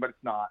a listing, but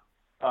it's not.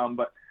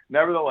 But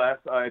nevertheless,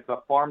 it's a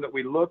farm that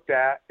we looked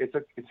at. It's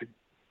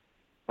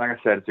like I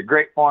said, it's a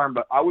great farm.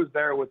 But I was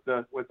there with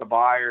the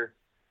buyer,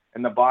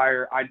 and the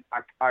buyer,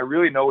 I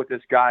really know what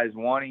this guy is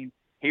wanting.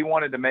 He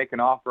wanted to make an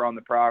offer on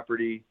the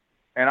property,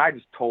 and I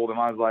just told him,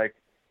 I was like,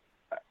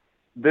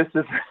 this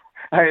is,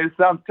 it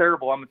sounds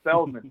terrible, I'm a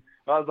salesman.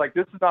 But I was like,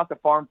 this is not the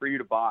farm for you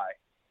to buy.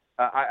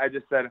 I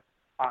just said,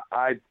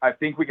 I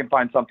think we can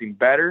find something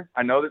better.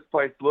 I know this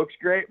place looks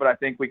great, but I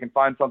think we can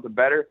find something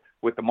better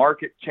with the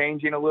market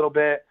changing a little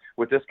bit,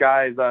 with this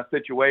guy's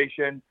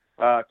situation,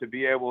 to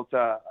be able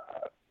to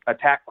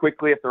attack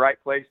quickly if the right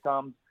place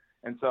comes.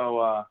 And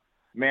so,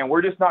 man,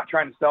 we're just not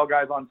trying to sell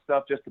guys on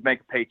stuff just to make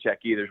a paycheck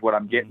either, is what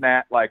I'm getting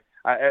at. Like,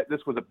 this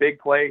was a big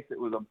place. It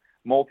was a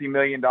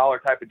multi-million-dollar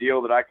type of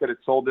deal that I could have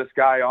sold this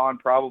guy on.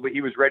 Probably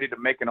he was ready to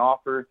make an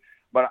offer,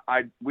 but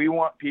we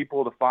want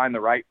people to find the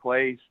right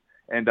place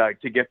and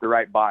to get the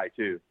right buy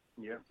too.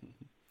 Yeah.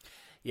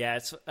 Yeah,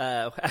 it's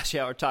actually,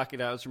 while we're talking,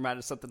 I was reminded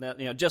of something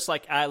that, just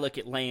like I look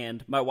at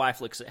land, my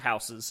wife looks at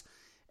houses,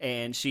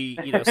 and she,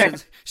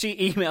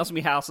 she emails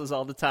me houses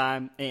all the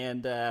time,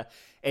 and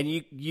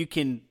you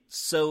can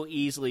so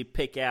easily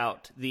pick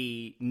out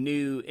the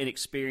new,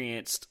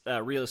 inexperienced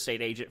real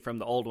estate agent from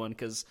the old one,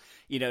 because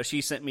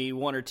she sent me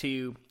one or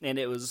two, and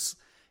it was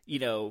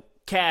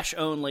cash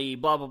only,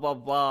 blah blah blah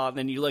blah. And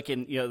then you look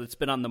and it's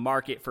been on the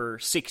market for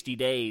 60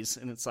 days,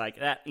 and it's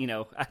like that.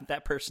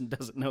 That person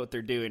doesn't know what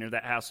they're doing, or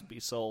that house would be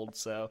sold.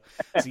 So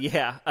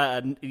yeah,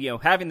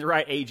 having the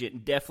right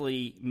agent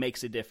definitely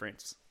makes a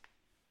difference.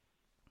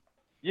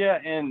 Yeah,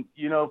 and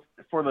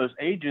for those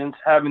agents,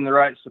 having the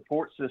right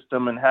support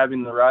system and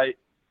having the right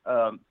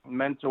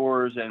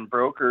mentors and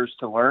brokers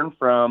to learn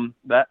from,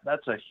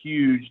 that's a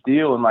huge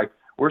deal. And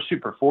we're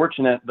super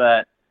fortunate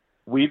that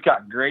we've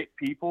got great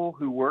people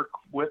who work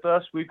with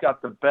us. We've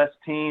got the best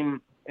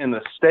team in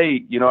the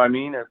state,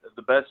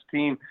 the best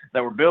team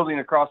that we're building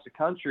across the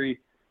country.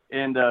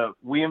 And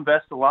we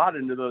invest a lot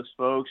into those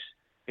folks.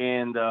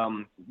 And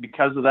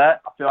because of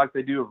that, I feel like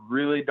they do a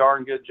really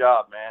darn good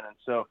job, man. And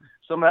so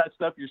some of that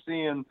stuff you're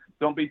seeing,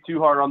 don't be too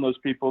hard on those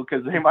people,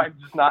 because they might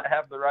just not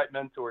have the right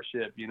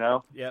mentorship,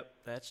 Yep,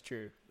 that's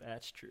true.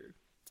 That's true.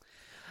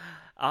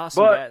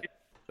 Awesome. But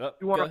if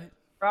you want a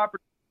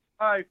property,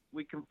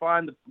 we can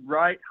find the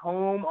right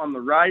home on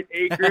the right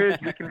acreage.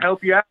 We can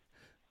help you out.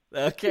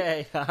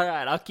 Okay. All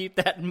right. I'll keep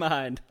that in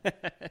mind.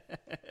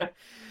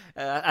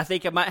 I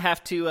think I might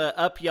have to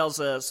up y'all's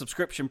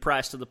subscription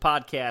price to the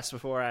podcast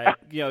before I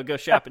go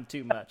shopping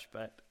too much.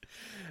 But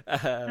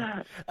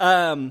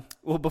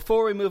well,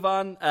 before we move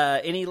on,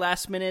 any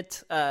last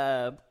minute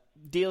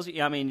deals?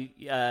 I mean,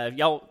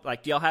 y'all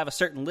do y'all have a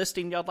certain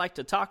listing y'all'd like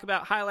to talk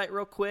about, highlight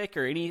real quick,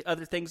 or any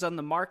other things on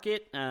the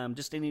market?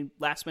 Just any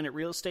last minute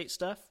real estate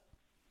stuff?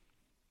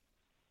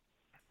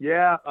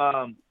 Yeah,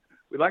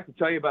 we'd like to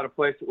tell you about a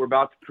place that we're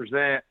about to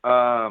present.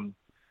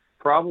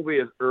 Probably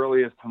as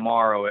early as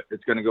tomorrow,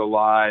 it's going to go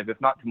live. If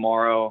not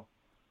tomorrow,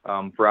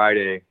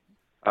 Friday.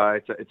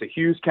 It's a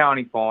Hughes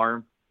County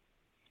farm.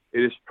 It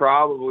is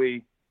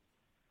probably,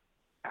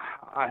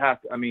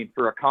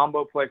 for a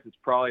combo place, it's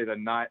probably the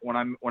night when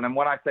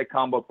I say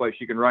combo place,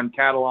 you can run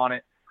cattle on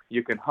it,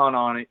 you can hunt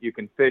on it, you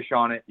can fish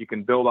on it, you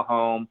can build a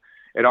home.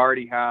 It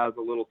already has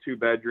a little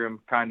 2-bedroom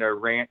kind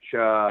of ranch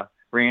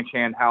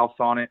hand house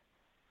on it.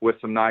 with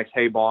some nice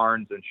hay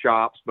barns and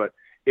shops, but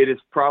it is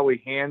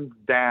probably hands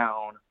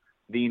down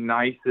the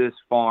nicest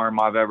farm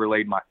I've ever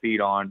laid my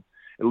feet on,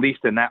 at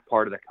least in that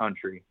part of the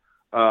country.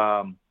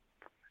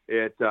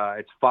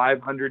 It's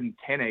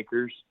 510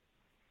 acres.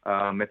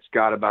 It's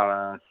got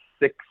about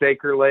a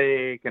 6-acre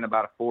lake and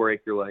about a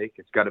 4-acre lake.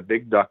 It's got a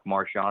big duck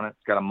marsh on it.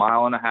 It's got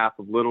 1.5 miles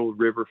of little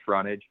river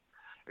frontage.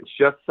 It's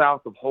just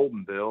south of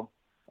Holdenville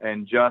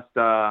and just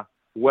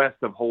west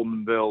of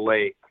Holdenville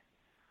Lake.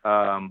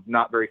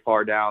 Not very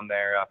far down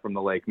there from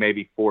the lake,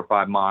 maybe 4 or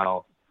 5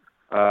 miles.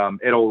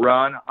 It'll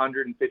run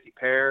 150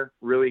 pair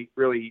really,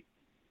 really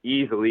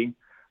easily.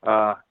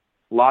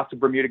 Lots of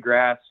Bermuda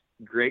grass,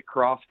 great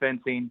cross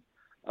fencing,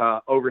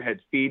 overhead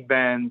feed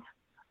bins,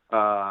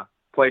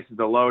 places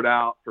to load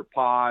out for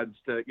pods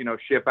to,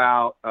 ship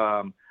out.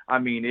 I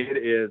mean, it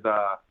is,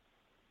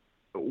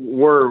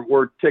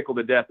 we're tickled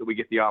to death that we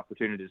get the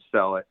opportunity to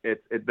sell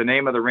it. The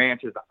name of the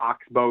ranch is the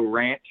Oxbow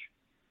Ranch.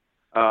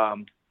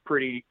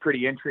 Pretty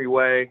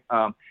entryway.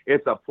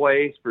 It's a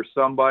place for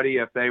somebody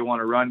if they want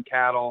to run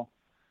cattle,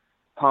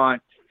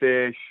 hunt,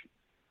 fish.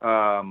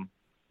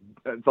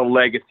 It's a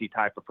legacy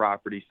type of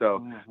property.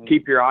 So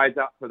keep your eyes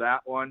out for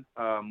that one.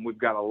 We've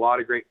got a lot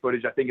of great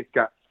footage. I think it's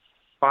got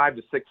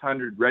 500 to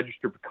 600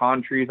 registered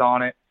pecan trees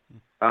on it.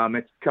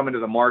 It's coming to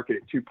the market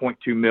at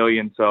 $2.2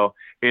 million. So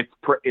it's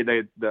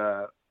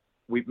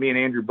me and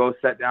Andrew both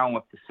sat down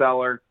with the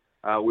seller.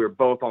 We were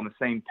both on the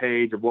same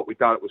page of what we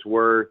thought it was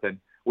worth, and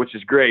which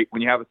is great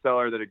when you have a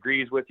seller that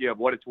agrees with you of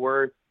what it's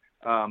worth.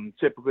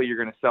 Typically you're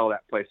going to sell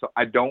that place. So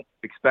I don't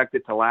expect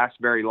it to last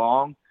very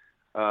long.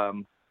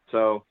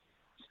 So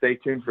stay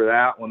tuned for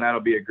that one.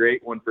 That'll be a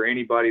great one for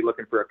anybody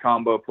looking for a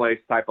combo place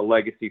type of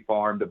legacy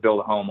farm to build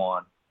a home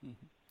on.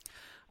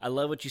 I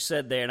love what you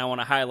said there, and I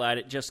want to highlight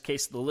it just in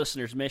case the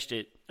listeners missed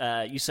it.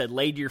 You said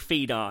laid your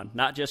feet on,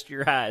 not just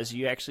your eyes.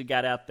 You actually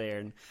got out there,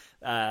 and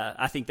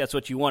I think that's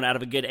what you want out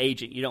of a good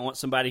agent. You don't want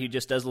somebody who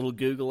just does a little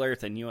Google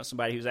Earth, and you want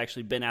somebody who's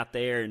actually been out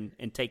there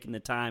and taken the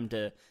time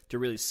to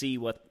really see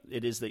what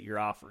it is that you're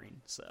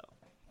offering. So,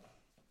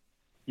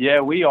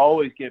 yeah, we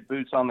always get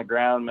boots on the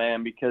ground,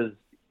 man, because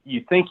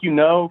you think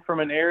from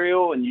an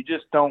aerial, and you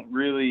just don't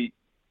really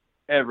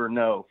ever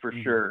know for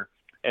sure.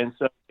 And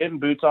so getting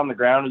boots on the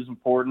ground is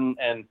important.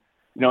 And,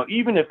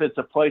 even if it's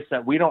a place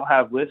that we don't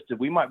have listed,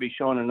 we might be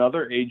showing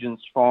another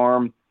agent's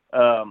farm.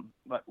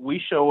 But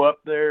we show up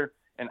there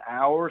an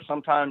hour,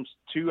 sometimes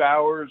 2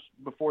 hours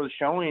before the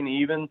showing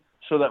even,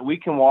 so that we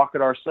can walk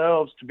it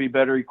ourselves to be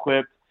better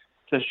equipped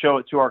to show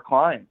it to our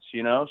clients,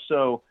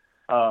 So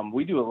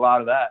we do a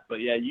lot of that.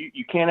 But, yeah,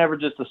 you can't ever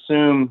just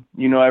assume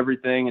you know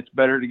everything. It's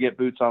better to get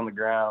boots on the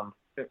ground.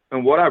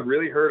 And what I've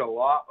really heard a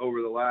lot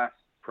over the last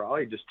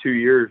probably just 2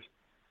 years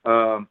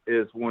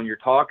is when you're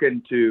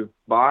talking to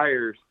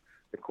buyers,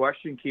 the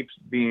question keeps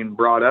being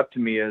brought up to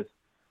me is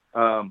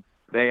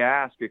they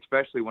ask,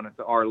 especially when it's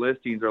our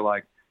listings, are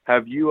like,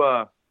 have you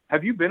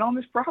been on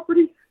this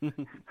property?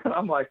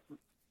 I'm like,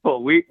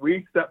 well,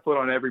 we set foot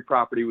on every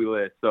property we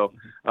list. So,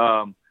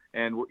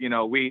 and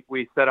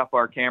we set up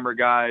our camera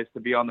guys to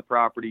be on the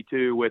property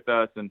too with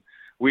us. And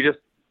we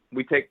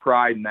take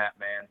pride in that,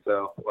 man.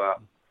 So,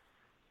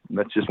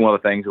 that's just one of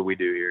the things that we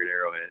do here at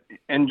Arrowhead.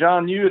 And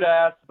John, you had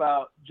asked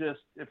about just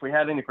if we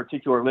had any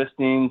particular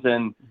listings,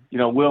 and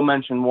Will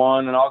mentioned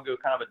one, and I'll go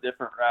kind of a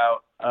different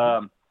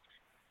route.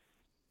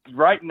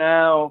 Right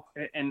now,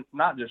 and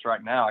not just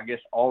right now, I guess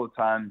all the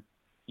time,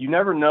 you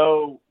never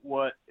know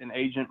what an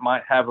agent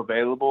might have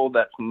available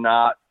that's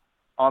not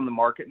on the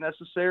market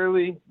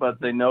necessarily,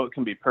 but they know it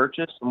can be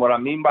purchased. And what I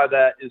mean by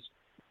that is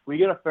we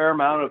get a fair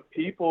amount of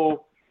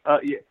people. I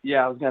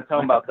was going to tell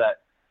them about that.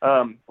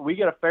 We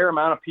get a fair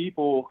amount of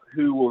people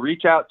who will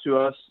reach out to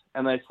us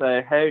and they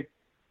say, hey,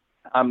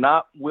 I'm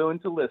not willing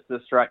to list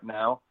this right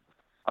now.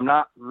 I'm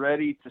not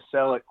ready to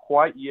sell it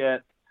quite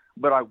yet,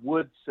 but I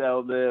would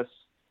sell this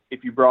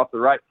if you brought the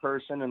right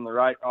person and the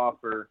right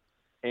offer.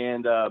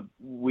 And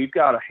we've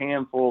got a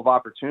handful of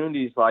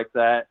opportunities like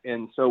that.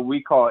 And so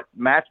we call it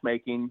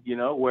matchmaking,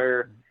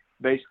 where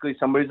basically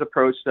somebody's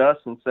approached us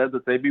and said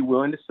that they'd be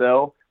willing to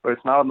sell, but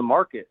it's not on the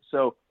market.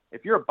 So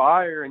if you're a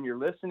buyer and you're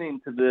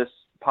listening to this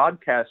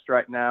podcast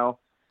right now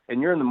and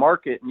you're in the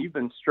market and you've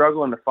been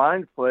struggling to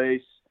find a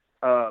place,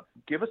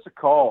 give us a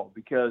call,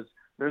 because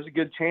there's a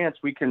good chance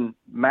we can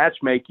match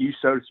make you,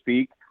 so to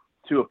speak,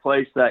 to a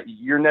place that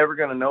you're never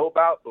going to know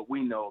about, but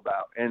we know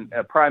about. And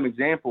a prime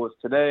example is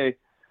today,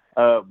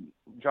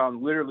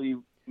 John, literally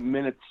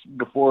minutes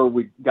before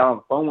we got on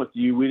the phone with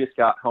you, we just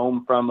got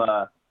home from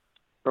a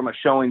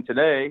showing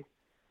today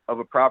of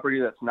a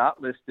property that's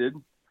not listed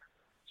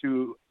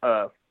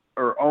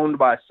or owned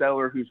by a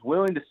seller who's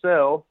willing to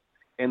sell,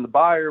 and the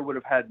buyer would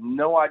have had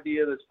no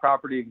idea this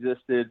property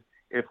existed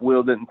if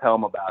Will didn't tell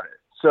them about it.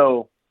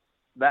 So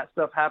that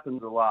stuff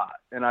happens a lot,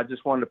 and I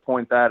just wanted to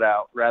point that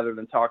out rather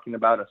than talking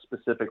about a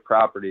specific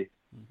property.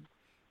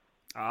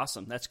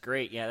 Awesome. That's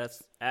great. Yeah,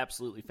 that's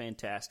absolutely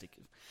fantastic.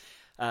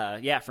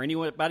 For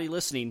anybody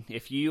listening,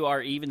 if you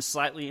are even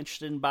slightly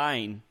interested in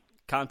buying,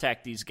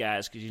 contact these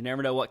guys, because you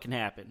never know what can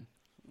happen.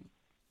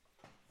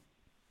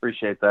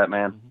 Appreciate that,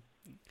 man.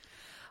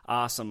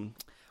 Awesome.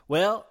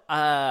 Well,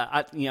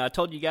 I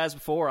told you guys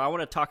before I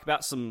want to talk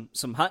about some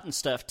hunting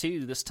stuff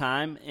too this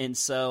time, and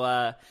so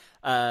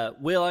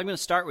Will, I'm going to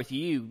start with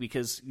you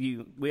because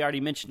we already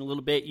mentioned a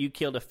little bit. You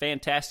killed a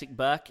fantastic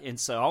buck, and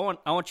so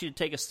I want you to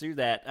take us through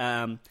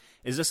that.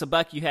 Is this a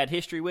buck you had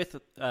history with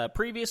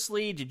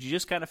previously? Did you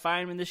just kind of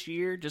find him this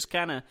year? Just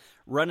kind of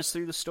run us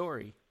through the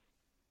story.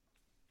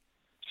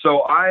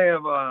 So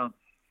I've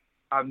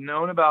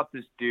known about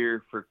this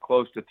deer for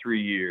close to 3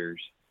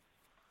 years.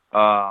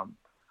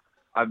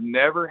 I've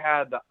never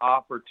had the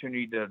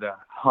opportunity to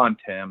hunt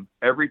him.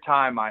 Every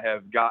time I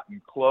have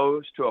gotten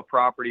close to a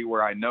property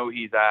where I know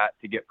he's at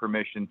to get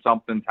permission,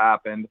 something's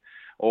happened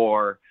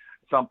or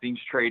something's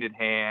traded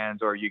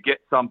hands or you get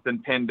something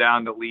pinned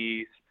down to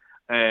lease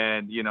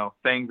and,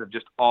 things have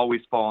just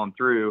always fallen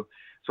through.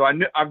 So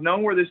I've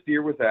known where this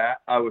deer was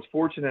at. I was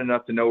fortunate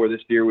enough to know where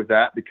this deer was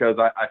at because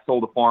I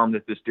sold a farm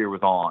that this deer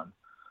was on.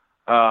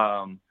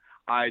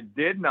 I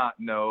did not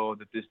know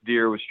that this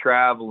deer was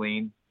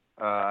traveling,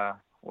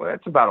 well,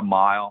 it's about a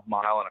mile and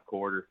a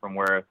quarter from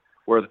where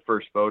the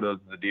first photos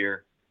of the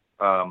deer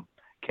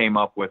came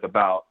up with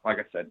about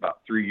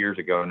 3 years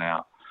ago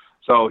now.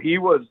 So he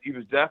was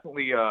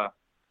definitely,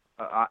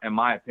 in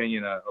my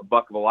opinion, a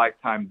buck of a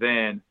lifetime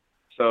then.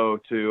 So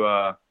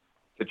to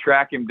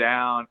track him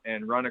down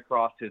and run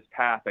across his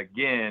path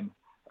again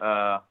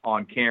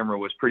on camera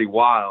was pretty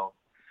wild.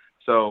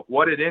 So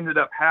what had ended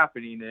up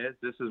happening is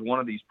this is one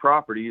of these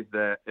properties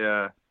that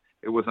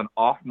it was an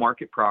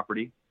off-market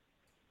property.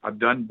 I've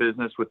done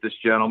business with this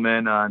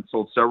gentleman and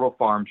sold several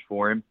farms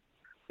for him.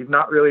 He's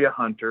not really a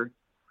hunter.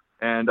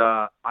 And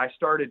I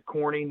started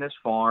corning this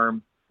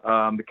farm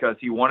because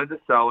he wanted to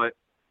sell it,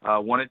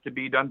 wanted to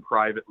be done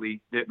privately,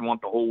 didn't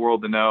want the whole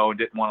world to know,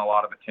 didn't want a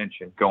lot of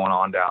attention going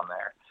on down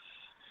there.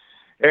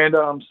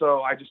 And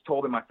so I just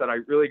told him, I said, I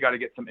really got to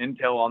get some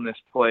intel on this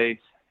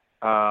place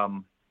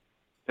to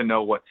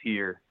know what's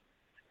here.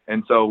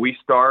 And so we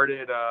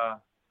started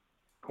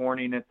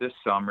corning it this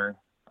summer.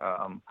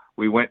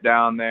 We went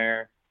down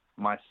there.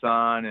 My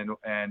son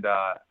and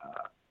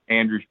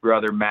Andrew's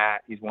brother,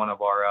 Matt, he's one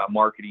of our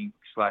marketing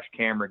 /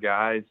 camera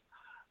guys.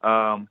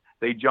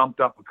 They jumped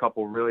up a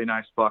couple really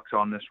nice bucks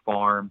on this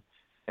farm.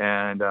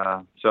 And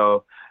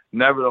so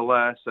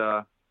nevertheless,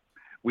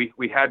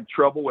 we had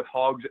trouble with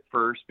hogs at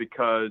first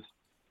because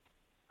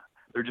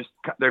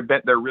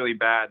they're really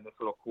bad in this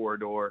little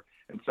corridor.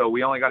 And so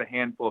we only got a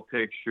handful of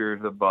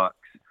pictures of bucks.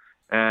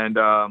 And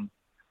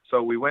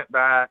so we went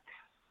back,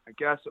 I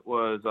guess it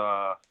was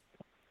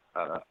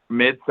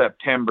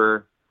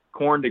mid-September,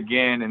 corned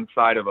again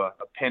inside of a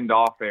pinned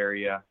off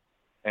area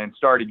and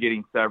started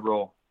getting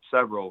several.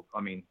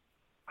 I mean,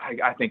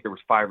 I think there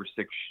was 5 or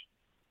 6.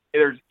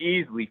 There's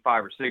easily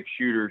 5 or 6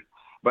 shooters,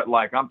 but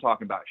I'm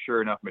talking about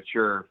sure enough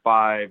mature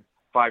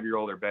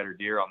 5-year-old or better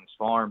deer on this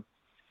farm.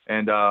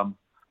 And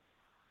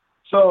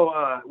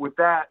so with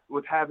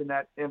having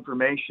that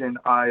information,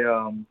 I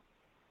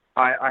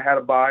had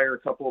a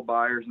couple of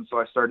buyers, and so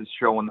I started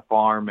showing the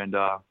farm. And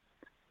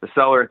the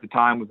seller at the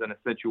time was in a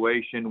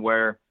situation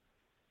where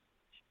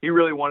he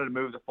really wanted to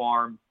move the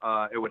farm.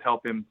 It would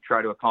help him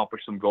try to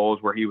accomplish some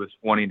goals where he was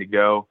wanting to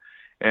go.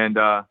 And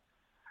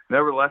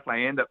nevertheless,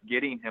 I ended up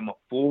getting him a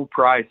full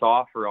price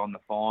offer on the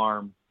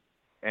farm.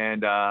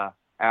 And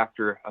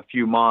after a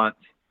few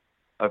months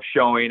of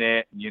showing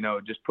it,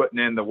 just putting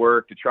in the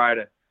work to try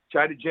to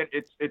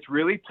it's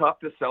really tough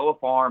to sell a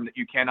farm that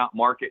you cannot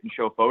market and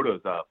show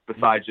photos of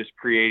besides just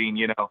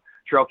creating,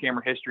 trail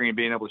camera history and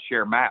being able to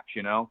share maps,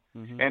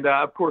 Mm-hmm. And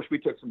of course we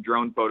took some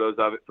drone photos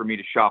of it for me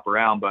to shop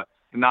around, but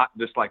to not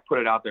just put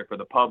it out there for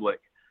the public.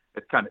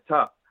 It's kind of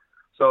tough.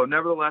 So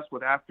nevertheless,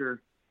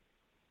 after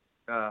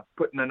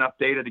putting enough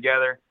data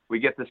together, we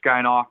get this guy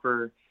an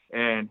offer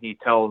and he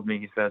tells me,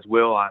 he says,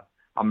 Will,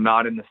 I'm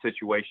not in the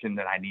situation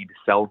that I need to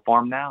sell the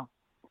farm now.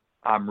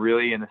 I'm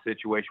really in a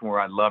situation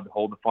where I'd love to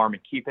hold the farm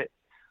and keep it.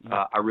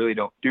 I really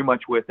don't do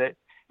much with it.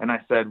 And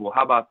I said, well,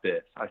 how about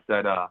this? I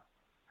said,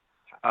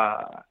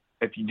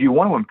 do you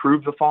want to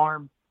improve the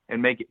farm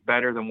and make it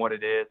better than what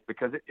it is?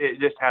 Because it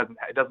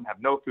doesn't have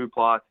no food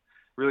plots,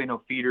 really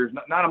no feeders,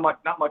 not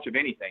much of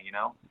anything,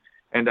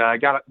 And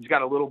it's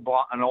got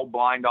an old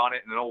blind on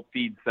it and an old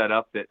feed set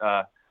up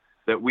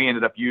that we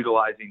ended up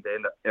utilizing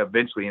to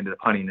eventually ended up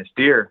hunting this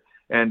deer.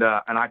 And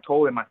I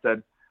told him, I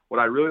said, what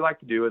I'd really like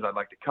to do is I'd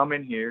like to come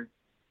in here,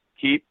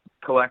 keep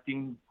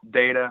collecting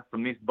data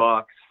from these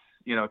bucks,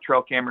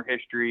 trail camera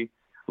history.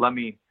 Let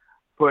me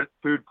put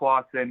food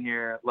plots in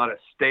here. Let us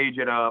stage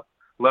it up.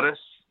 Let us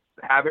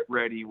have it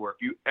ready where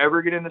if you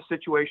ever get in the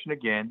situation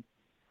again,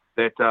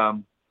 that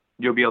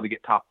you'll be able to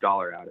get top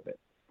dollar out of it.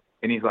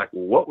 And he's like,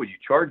 well, what would you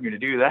charge me to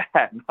do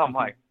that? And I'm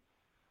like,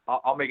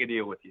 I'll make a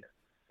deal with you.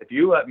 If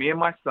you let me and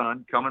my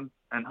son come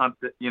and hunt,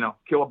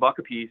 kill a buck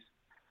a piece,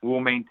 we'll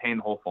maintain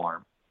the whole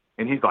farm.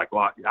 And he's like,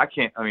 well, I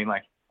can't,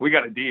 we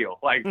got a deal.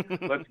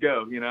 Let's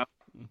go,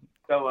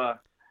 So,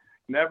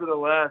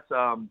 nevertheless,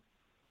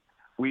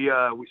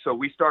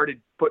 we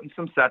started putting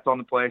some sets on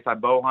the place. I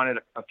bow hunted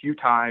a few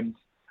times.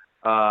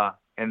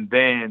 And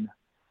then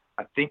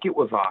I think it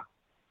was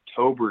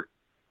October.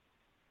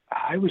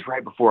 it was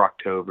right before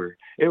October.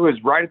 It was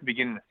right at the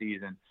beginning of the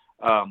season.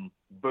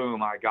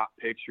 Boom, I got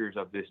pictures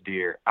of this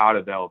deer out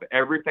of velvet.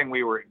 Everything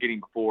we were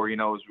getting before,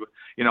 was,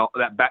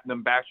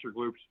 them Baxter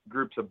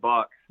groups of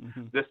bucks.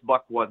 Mm-hmm. This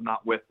buck was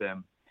not with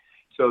them.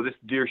 So this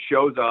deer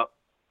shows up.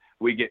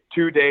 We get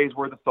 2 days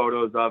worth of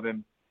photos of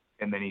him,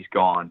 and then he's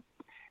gone.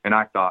 And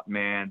I thought,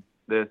 man,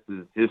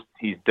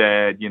 he's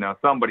dead.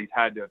 Somebody's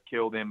had to have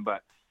killed him,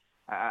 but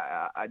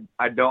I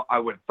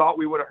would have thought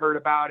we would have heard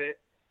about it.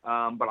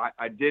 But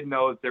I did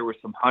know that there was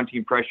some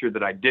hunting pressure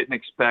that I didn't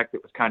expect.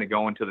 It was kind of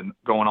going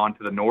on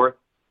to the north.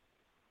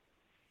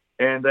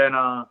 And then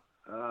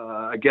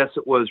I guess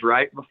it was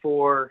right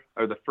before,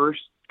 or the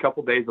first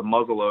couple days of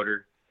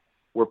muzzleloader,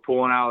 we're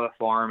pulling out of the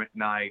farm at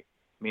night,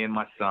 me and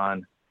my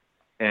son,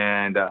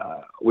 and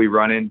we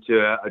run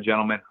into a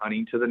gentleman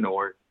hunting to the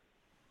north.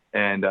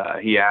 And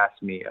he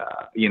asked me,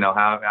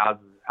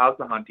 how's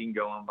the hunting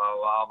going, blah,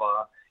 blah,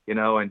 blah,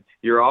 and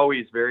you're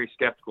always very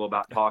skeptical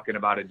about talking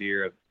about a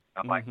deer of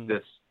like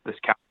this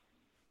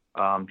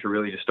cow, to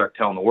really just start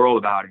telling the world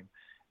about him.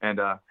 And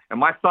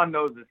my son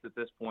knows this at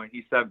this point.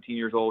 He's 17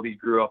 years old. He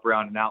grew up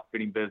around an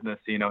outfitting business.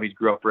 He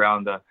grew up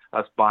around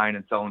us buying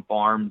and selling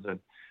farms. And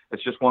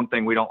it's just one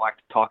thing we don't like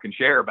to talk and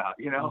share about,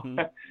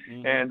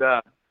 Mm-hmm. And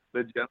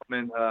the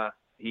gentleman,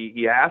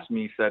 he asked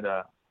me, he said,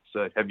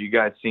 so have you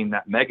guys seen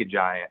that mega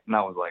giant? And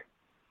I was like,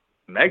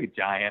 mega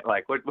giant?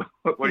 Like, what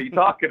are you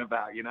talking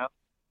about,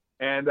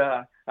 And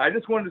I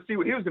just wanted to see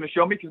what he was going to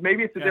show me, because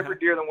maybe it's a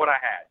different deer than what I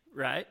had.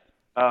 Right.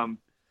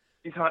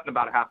 He's hunting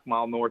about a half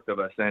mile north of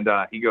us, and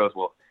he goes,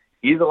 well,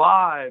 he's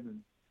alive.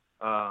 And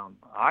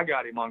I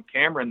got him on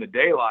camera in the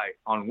daylight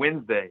on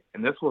Wednesday,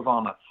 and this was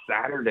on a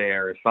Saturday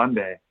or a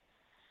Sunday.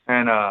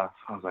 And I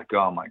was like,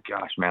 oh, my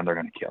gosh, man, they're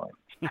going to kill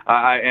him.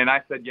 And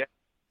I said, yeah,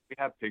 we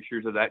have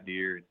pictures of that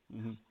deer.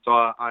 Mm-hmm. So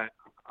I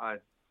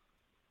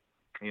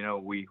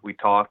we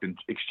talked and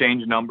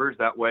exchanged numbers.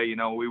 That way,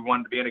 we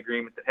wanted to be in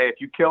agreement that, hey,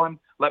 if you kill him,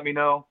 let me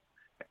know.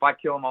 If I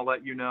kill him, I'll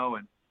let you know.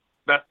 And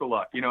best of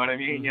luck. You know what I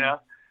mean? Mm-hmm.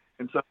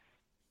 And so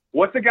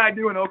what's the guy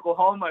do in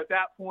Oklahoma at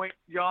that point,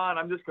 John?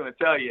 I'm just going to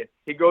tell you.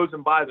 He goes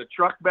and buys a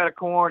truck bed of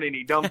corn, and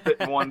he dumps it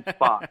in one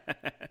spot.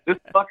 This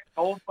buck's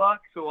an old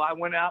buck, so I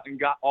went out and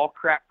got all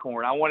crack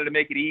corn. I wanted to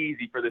make it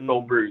easy for this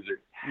old bruiser.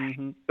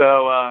 Mm-hmm.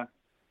 So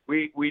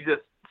we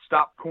just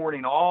stopped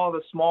corning all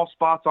the small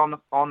spots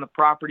on the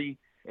property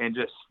and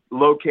just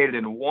located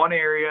in one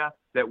area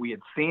that we had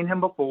seen him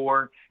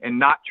before, and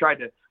not tried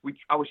to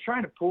I was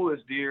trying to pull this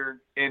deer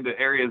into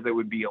areas that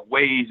would be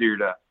way easier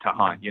to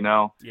hunt,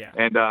 Yeah.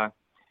 And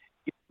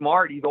he's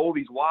smart, he's old,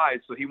 he's wise,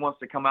 so he wants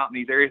to come out in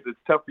these areas that's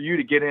tough for you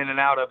to get in and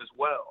out of as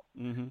well.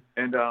 Mm-hmm.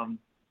 And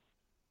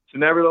so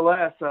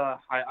nevertheless,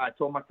 I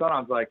told my son, I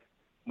was like,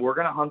 we're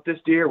going to hunt this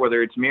deer,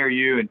 whether it's me or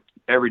you, and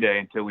every day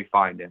until we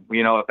find him.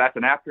 If that's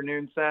an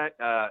afternoon set,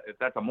 if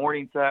that's a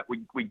morning set,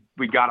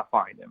 we got to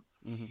find him.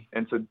 Mm-hmm.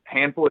 And so a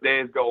handful of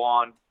days go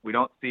on. We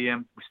don't see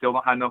him. We still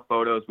don't have no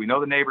photos. We know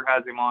the neighbor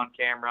has him on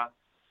camera.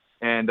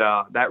 And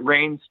that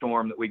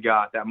rainstorm that we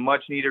got, that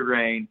much needed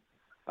rain,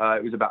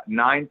 it was about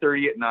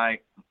 9:30 at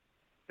night.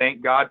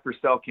 Thank God for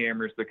cell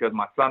cameras, because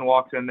my son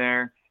walks in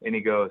there and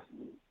he goes,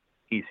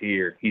 he's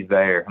here, he's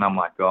there. And I'm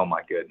like, oh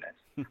my goodness.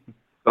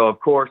 So of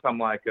course I'm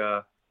like,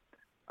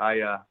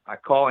 I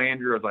call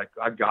Andrew. I was like,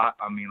 I got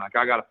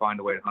to find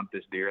a way to hunt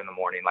this deer in the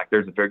morning. Like,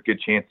 there's a very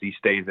good chance he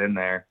stays in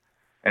there.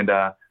 And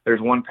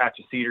there's one patch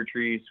of cedar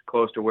trees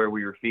close to where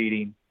we were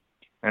feeding.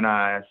 And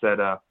I said,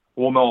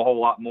 we'll know a whole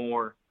lot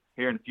more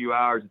here in a few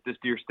hours if this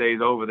deer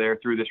stays over there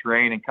through this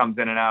rain and comes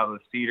in and out of the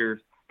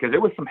cedars. Because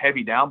it was some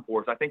heavy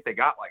downpours. I think they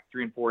got like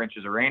 3 and 4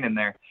 inches of rain in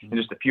there in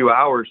just a few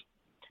hours.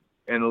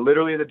 And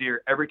literally the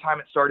deer, every time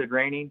it started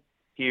raining,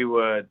 he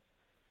would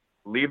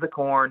leave the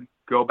corn,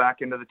 go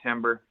back into the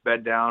timber,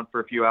 bed down for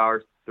a few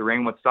hours. The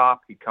rain would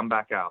stop. He'd come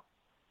back out.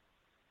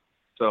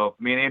 So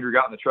me and Andrew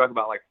got in the truck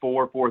about like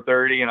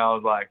 4:30, and I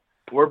was like,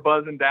 we're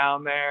buzzing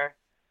down there,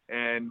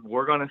 and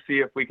we're going to see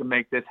if we can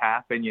make this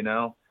happen,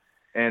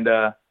 And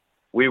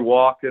we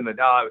walked in it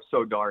was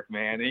so dark,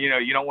 man. And,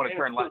 you don't want to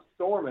turn lights.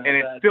 And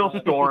it's still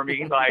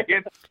stormy. Like,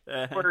 it's,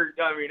 I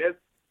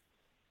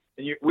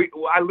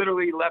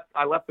literally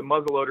left the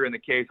muzzleloader in the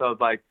case. I was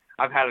like,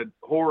 I've had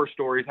horror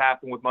stories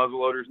happen with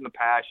muzzleloaders in the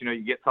past.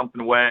 You get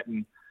something wet,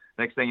 and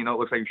next thing you know, it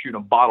looks like you're shooting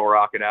a bottle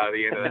rocket out of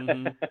the end of it.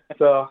 Mm-hmm.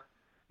 So,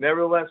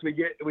 nevertheless, we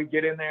get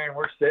in there, and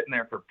we're sitting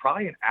there for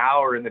probably an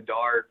hour in the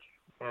dark.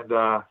 And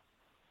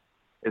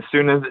as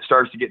soon as it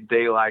starts to get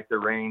daylight, the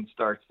rain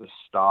starts to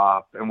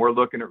stop, and we're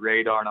looking at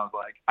radar. And I was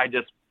like, I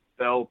just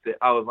felt it.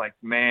 I was like,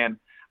 man,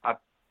 I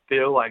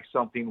feel like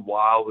something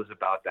wild was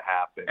about to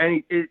happen.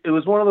 And it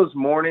was one of those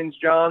mornings,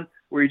 John,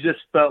 where you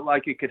just felt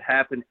like it could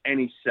happen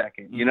any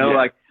second.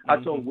 I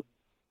told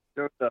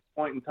there was a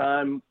point in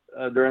time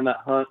during that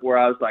hunt where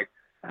I was like,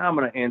 I'm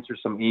going to answer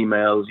some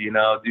emails,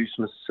 do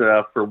some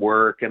stuff for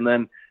work. And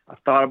then I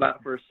thought about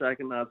it for a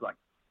second, and I was like,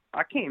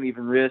 I can't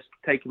even risk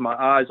taking my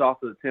eyes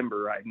off of the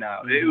timber right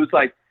now. It was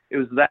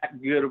that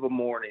good of a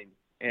morning.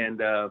 And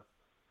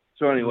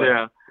so anyway.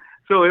 Yeah.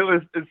 So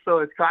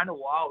it's kind of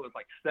wild. It was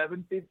like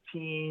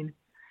 7:15,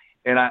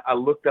 and I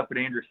looked up at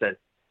Andrew and said,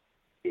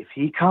 if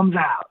he comes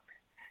out,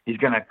 he's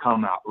going to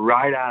come out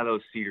right out of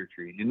those cedar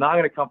trees. He's not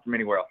going to come from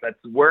anywhere else. That's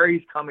where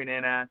he's coming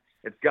in at.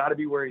 It's got to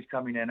be where he's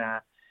coming in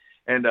at.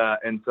 And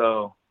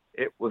so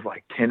it was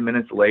like 10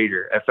 minutes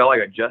later. I felt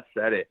like I just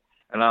said it.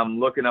 And I'm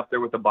looking up there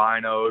with the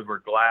binos. We're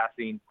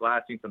glassing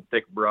some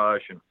thick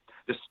brush and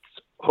just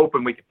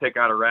hoping we could pick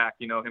out a rack,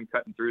 him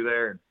cutting through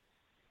there. And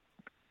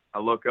I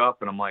look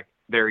up and I'm like,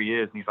 there he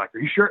is. And he's like, are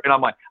you sure? And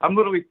I'm like, I'm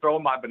literally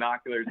throwing my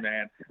binoculars,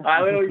 man.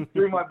 I literally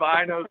threw my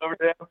binos over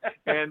there,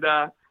 and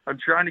I'm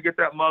trying to get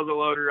that muzzle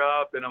loader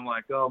up. And I'm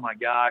like, oh my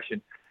gosh.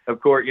 And of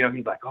course,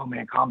 he's like, oh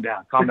man, calm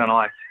down. I'm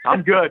like,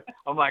 I'm good.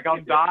 I'm like,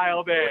 I'm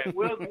dialed in.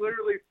 Will's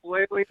literally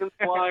flailing his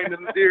blind,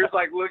 and the deer's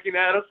like looking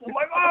at us. I'm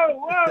like,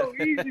 whoa,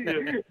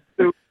 easy.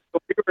 So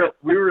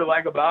we were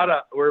like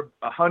we're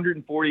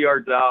 140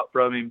 yards out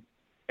from him.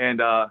 And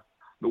the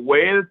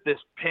way that this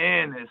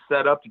pin is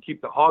set up to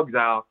keep the hogs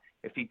out,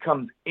 if he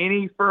comes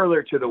any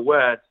further to the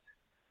west,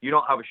 you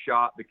don't have a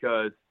shot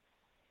because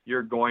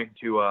you're going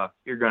to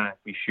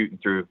be shooting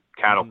through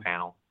cattle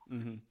panel.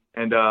 Mm-hmm.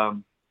 And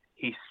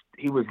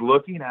he was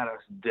looking at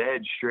us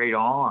dead straight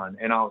on,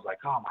 and I was like,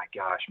 oh my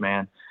gosh,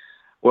 man.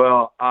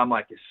 Well, I'm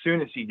like, as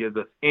soon as he gives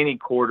us any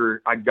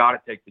quarter, I got to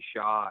take the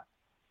shot.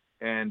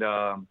 And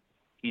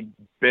he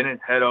bent his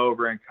head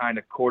over and kind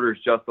of quarters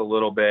just a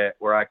little bit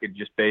where I could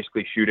just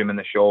basically shoot him in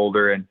the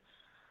shoulder. And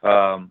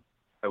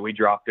we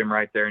dropped him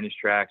right there in his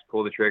tracks,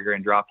 pulled the trigger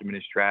and dropped him in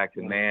his tracks.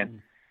 And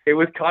man, it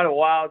was kind of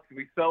wild because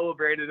we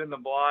celebrated in the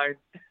blind.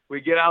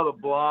 We get out of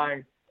the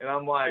blind, and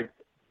I'm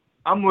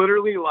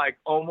literally like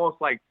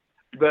almost like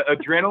the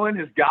adrenaline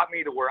has got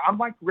me to where I'm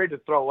like ready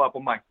to throw up.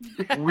 I'm like,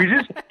 we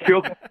just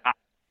killed a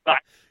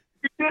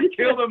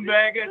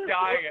mega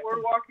giant.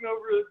 We're walking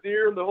over the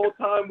deer, and the whole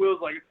time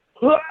Will's like,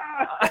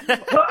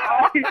 that's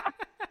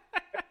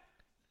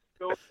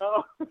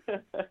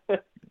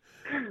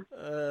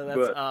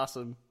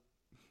awesome.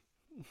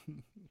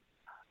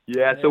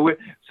 Yeah. So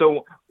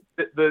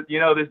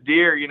this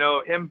deer,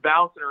 him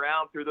bouncing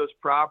around through those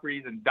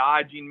properties and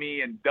dodging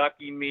me and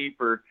ducking me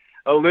for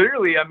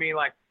literally, I mean,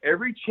 like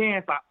every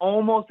chance, I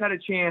almost had a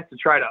chance to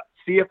try to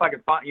see if I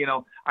could find,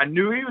 I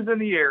knew he was in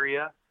the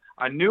area.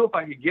 I knew if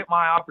I could get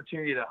my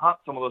opportunity to hunt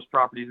some of those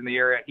properties in the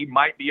area, he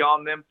might be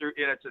on them through,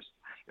 it's just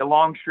a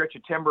long stretch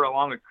of timber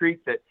along a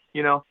creek that,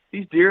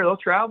 these deer, they'll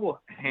travel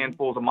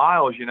handfuls of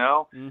miles,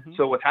 Mm-hmm.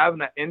 So with having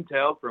that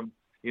intel from,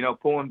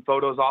 pulling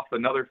photos off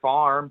another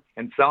farm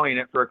and selling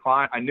it for a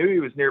client, I knew he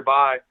was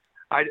nearby.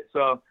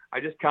 So I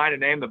just kind of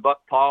named the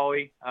buck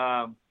Polly.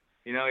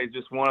 He's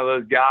just one of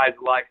those guys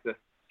that likes to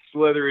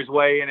slither his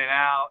way in and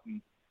out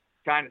and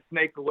kind of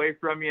snake away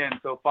from you. And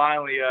so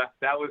finally,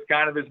 that was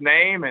kind of his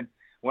name. And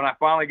when I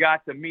finally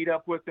got to meet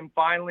up with him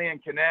finally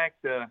and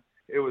connect,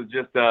 it was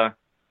just,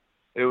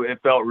 it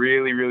felt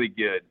really, really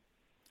good.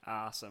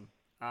 Awesome,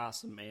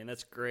 man.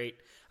 That's great.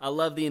 I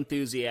love the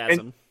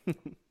enthusiasm.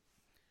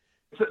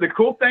 So the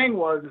cool thing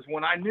was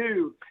when I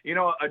knew,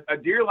 a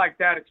deer like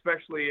that,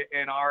 especially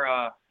in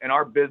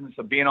our business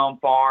of being on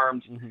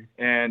farms, mm-hmm.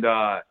 and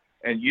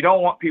you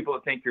don't want people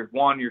to think you're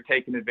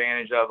taking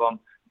advantage of them.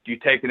 You're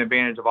taking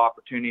advantage of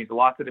opportunities,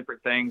 lots of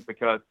different things,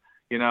 because,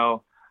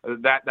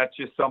 that's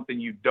just something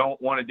you don't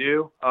want to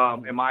do,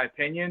 in my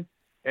opinion.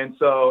 And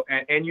so,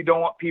 and you don't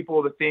want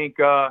people to think,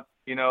 that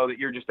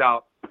you're just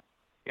out.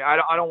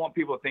 I don't want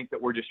people to think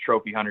that we're just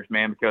trophy hunters,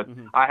 man, because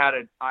mm-hmm. I had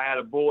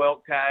a bull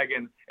elk tag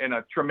and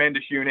a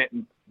tremendous unit,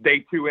 and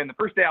day 2 in, the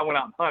first day I went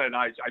out and hunted,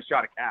 I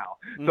shot a cow.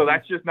 Mm-hmm. So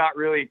that's just not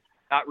really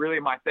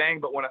my thing.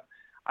 But when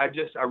I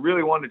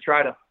really wanted to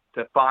try to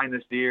find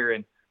this deer,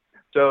 and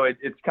so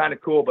it's kind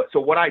of cool. But so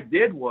what I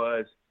did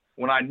was,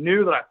 when I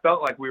knew that I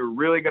felt like we were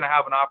really going to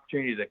have an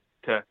opportunity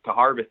to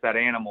harvest that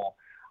animal,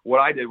 what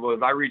I did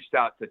was I reached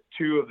out to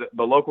 2 of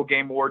the local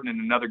game warden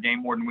and another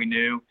game warden we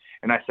knew.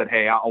 And I said,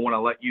 hey, I want to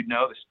let you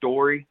know the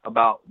story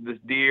about this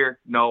deer,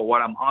 know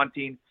what I'm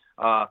hunting.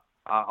 I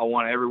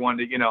want everyone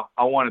to,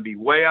 I want to be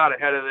way out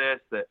ahead of this,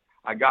 that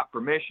I got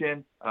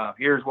permission.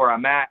 Here's where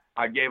I'm at.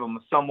 I gave them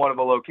somewhat of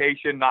a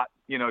location, not,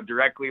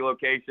 directly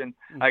location.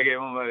 Mm-hmm. I gave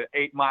them an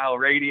 8-mile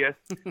radius.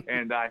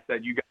 And I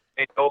said, you guys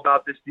know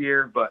about this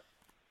deer, but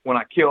when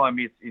I kill him,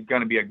 he's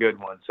going to be a good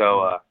one.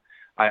 So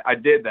I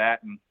did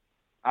that. And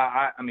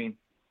I mean,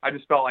 I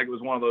just felt like it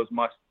was one of those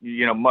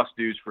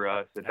must-dos for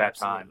us at that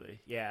time.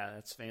 Yeah,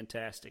 that's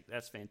fantastic.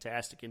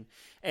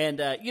 And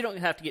you don't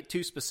have to get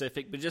too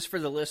specific, but just for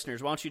the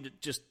listeners, why don't you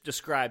just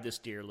describe this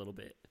deer a little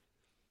bit?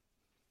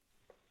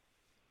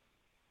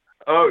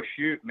 Oh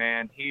shoot,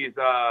 man, he's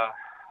got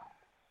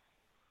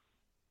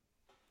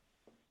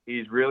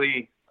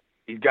 19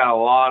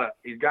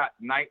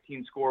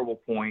 scoreable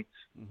points.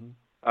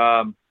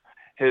 Mm-hmm.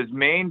 His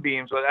main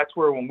beam, so that's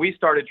where when we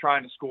started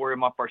trying to score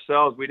him up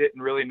ourselves, we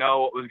didn't really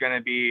know what was going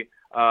to be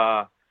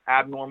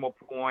abnormal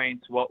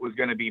points, what was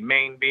going to be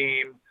main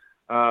beam.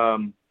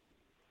 And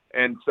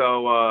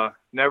so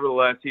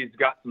nevertheless, he's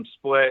got some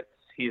splits.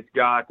 He's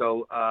got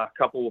a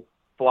couple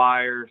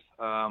flyers,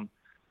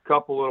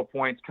 couple little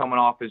points coming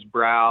off his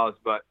brows,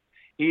 but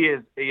he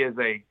is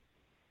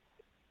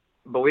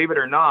believe it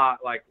or not,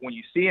 like when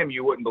you see him,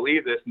 you wouldn't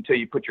believe this until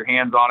you put your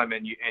hands on him.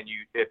 And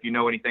if you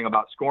know anything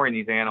about scoring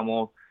these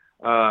animals,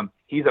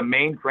 he's a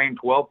mainframe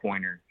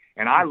 12-pointer.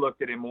 And I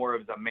looked at him more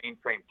as a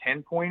mainframe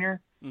 10-pointer.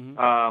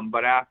 Mm-hmm.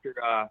 But after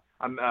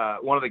I'm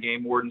one of the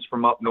game wardens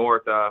from up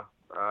north,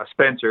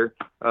 Spencer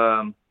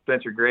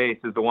Grace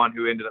is the one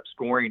who ended up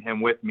scoring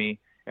him with me.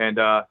 And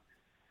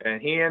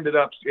he ended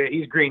up,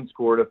 he's green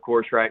scored, of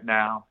course, right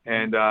now.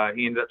 And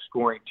he ended up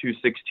scoring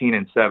 216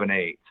 and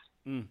 7/8.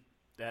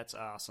 That's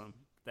awesome.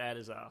 That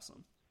is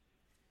awesome.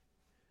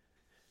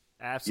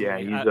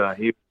 Absolutely.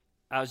 Yeah,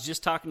 I was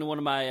just talking to one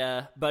of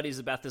my buddies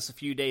about this a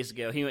few days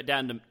ago. He went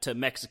down to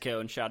Mexico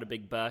and shot a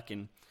big buck,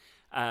 and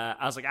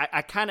I was like,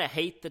 I kind of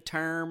hate the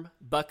term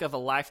buck of a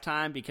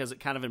lifetime because it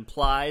kind of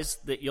implies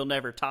that you'll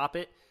never top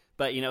it.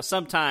 But,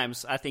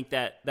 sometimes I think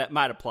that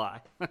might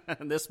apply.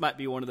 And this might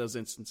be one of those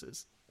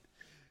instances.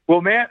 Well,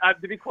 man,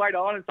 to be quite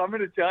honest, I'm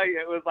going to tell you,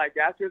 it was like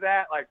after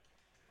that, like,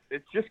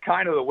 it's just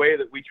kind of the way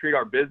that we treat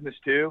our business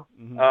too.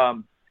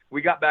 Mm-hmm.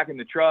 We got back in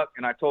the truck,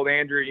 and I told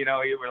Andrew, you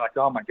were like,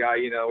 oh my God,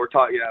 we're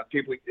talking,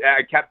 people,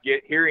 I kept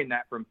hearing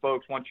that from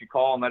folks once you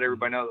call and let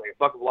everybody know, like,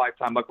 buck of a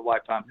lifetime.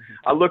 Mm-hmm.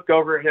 I looked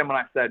over at him and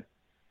I said,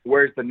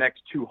 where's the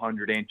next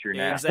 200 incher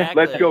now?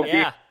 Exactly. Let's go.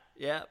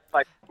 Yeah.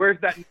 Like, where's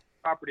that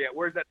property at?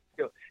 Where's that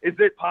skill? Is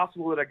it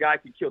possible that a guy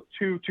could kill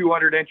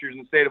 200 inchers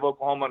in the state of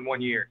Oklahoma in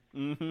 1 year?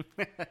 Mm-hmm.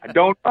 I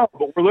don't know,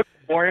 but we're looking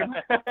for him.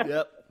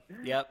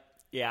 Yep.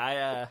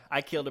 Yeah,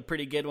 I killed a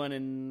pretty good one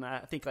in, I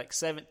think, like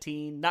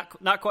 17.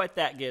 Not quite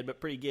that good, but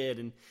pretty good.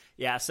 And,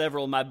 yeah,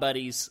 several of my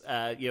buddies,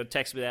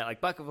 texted me that,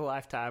 like, buck of a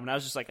lifetime. And I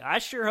was just like, I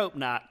sure hope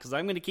not, because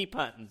I'm going to keep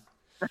hunting.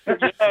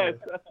 Yes.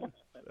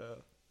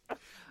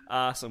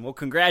 Awesome. Well,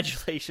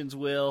 congratulations,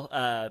 Will.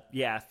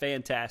 Yeah,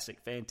 fantastic.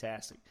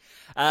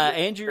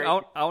 Andrew,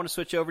 I want to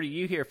switch over to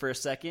you here for a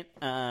second.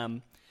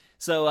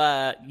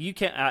 So you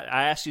can.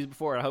 I asked you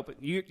before. I hope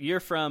you're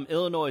from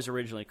Illinois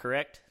originally,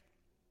 correct?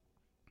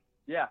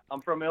 Yeah,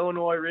 I'm from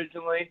Illinois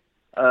originally,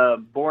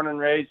 born and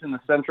raised in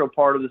the central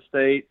part of the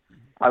state.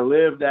 I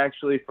lived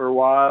actually for a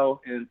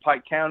while in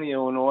Pike County,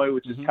 Illinois,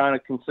 which is kind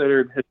of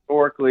considered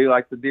historically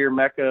like the deer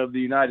mecca of the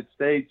United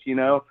States,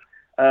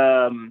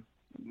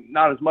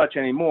 not as much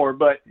anymore,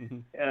 but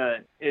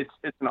it's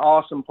an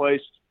awesome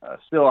place,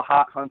 still a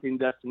hot hunting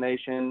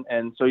destination.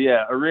 And so,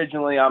 yeah,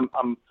 originally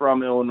I'm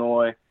from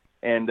Illinois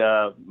and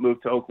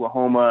moved to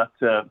Oklahoma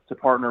to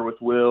partner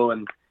with Will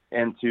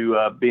and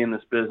to be in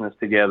this business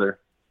together.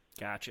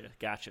 Gotcha.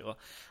 Well,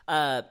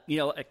 kind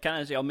of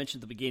as y'all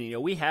mentioned at the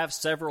beginning, we have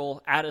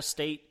several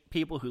out-of-state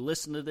people who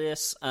listen to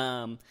this,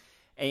 and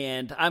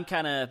I'm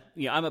kind of,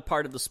 I'm a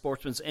part of the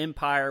Sportsman's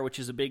Empire, which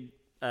is a big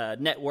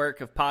network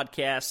of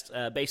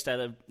podcasts based out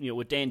of,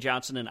 with Dan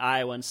Johnson in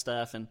Iowa and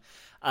stuff. And,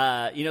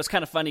 it's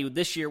kind of funny.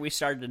 This year we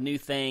started a new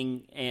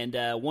thing, and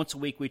once a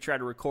week we try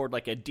to record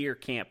like a deer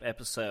camp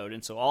episode.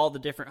 And so all the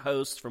different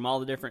hosts from all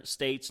the different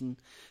states and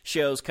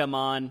shows come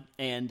on,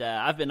 and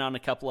I've been on a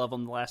couple of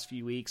them the last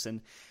few weeks.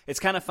 And it's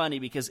kind of funny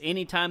because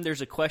anytime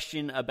there's a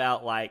question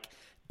about like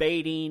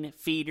baiting,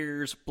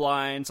 feeders,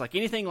 blinds, like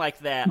anything like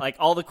that, like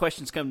all the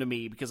questions come to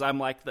me because I'm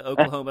like the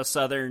Oklahoma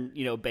Southern,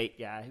 bait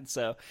guy. And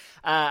so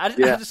I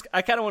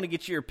kind of want to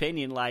get your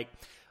opinion. Like,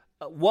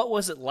 what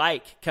was it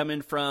like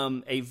coming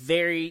from a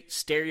very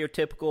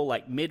stereotypical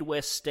like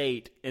Midwest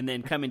state and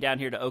then coming down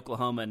here to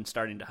Oklahoma and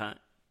starting to hunt?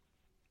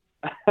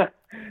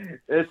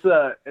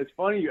 It's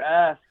funny you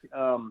ask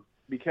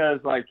because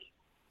like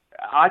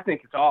I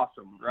think it's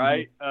awesome,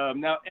 right?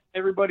 Now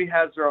everybody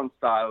has their own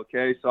style,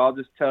 okay? So I'll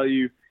just tell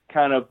you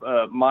kind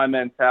of my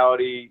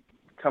mentality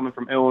coming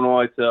from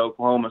Illinois to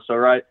Oklahoma. So,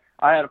 right,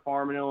 I had a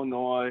farm in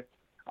Illinois.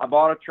 I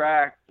bought a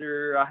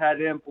tractor. I had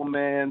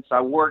implements.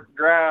 I worked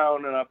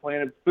ground, and I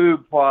planted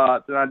food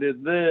plots, and I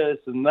did this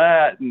and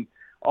that, and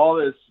all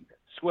this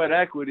sweat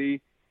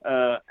equity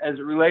as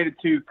it related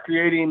to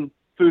creating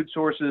food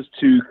sources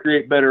to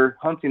create better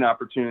hunting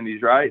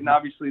opportunities, right? And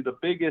obviously the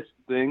biggest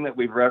thing that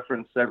we've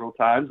referenced several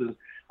times is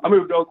I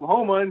moved to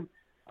Oklahoma, and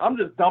I'm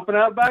just dumping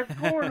out back and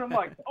forth, and I'm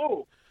like,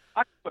 oh,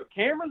 I can put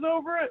cameras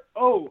over it.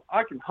 Oh,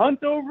 I can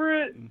hunt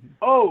over it.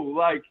 Oh,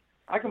 like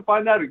I can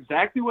find out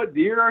exactly what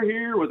deer are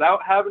here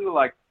without having to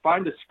like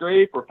find a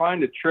scrape or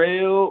find a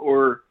trail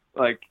or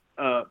like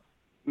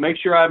make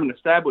sure I have an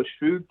established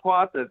food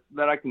plot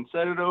that I can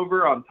set it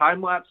over on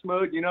time lapse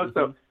mode,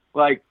 So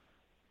like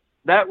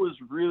that was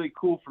really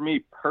cool for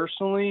me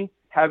personally,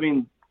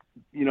 having,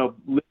 lived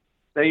in a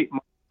state my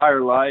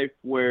entire life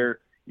where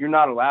you're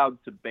not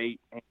allowed to bait,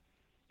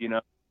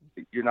 you're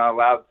not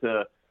allowed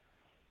to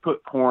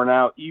put corn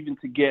out, even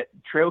to get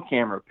trail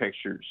camera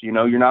pictures.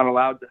 You're not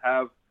allowed to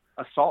have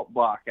a salt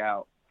block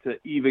out to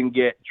even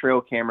get trail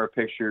camera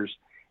pictures.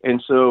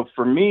 And so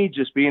for me,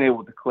 just being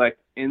able to collect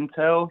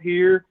intel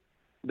here,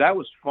 that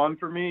was fun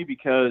for me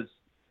because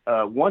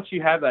once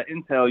you have that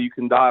intel, you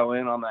can dial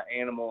in on that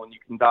animal and you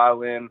can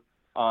dial in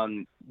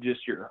on just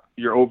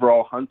your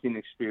overall hunting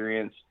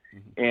experience.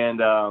 And,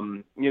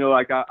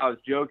 like I was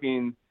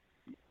joking,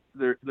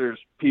 there's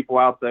people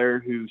out there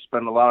who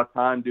spend a lot of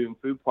time doing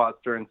food plots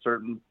during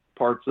certain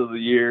parts of the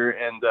year.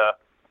 And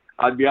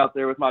I'd be out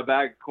there with my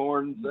bag of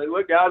corn and say,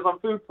 look, guys, I'm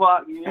food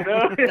plotting, you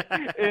know,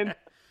 and,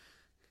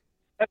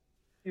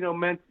 you know,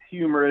 meant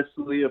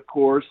humorously, of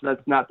course.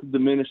 That's not to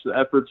diminish the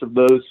efforts of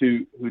those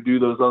who do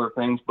those other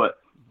things, but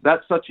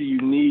that's such a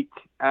unique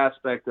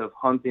aspect of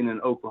hunting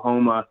in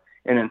Oklahoma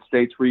and in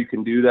states where you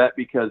can do that,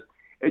 because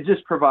it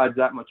just provides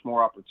that much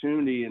more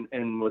opportunity.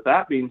 And with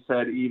that being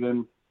said,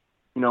 even,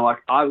 you know, like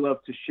I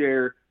love to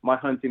share my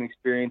hunting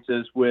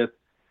experiences with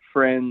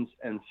friends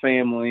and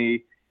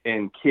family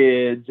and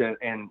kids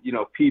and you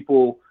know,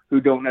 people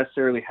who don't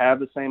necessarily have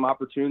the same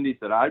opportunities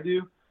that I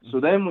do. So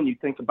then when you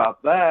think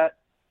about that,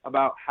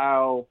 about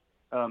how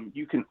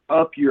you can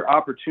up your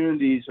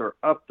opportunities or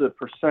up the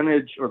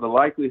percentage or the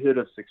likelihood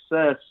of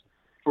success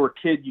for a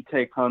kid you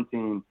take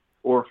hunting,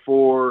 or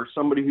for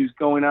somebody who's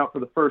going out for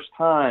the first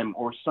time,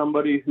 or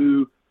somebody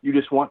who you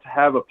just want to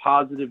have a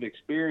positive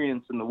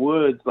experience in the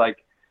woods,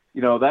 like,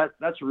 you know,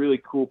 that's a really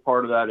cool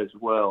part of that as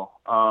well.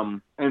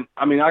 And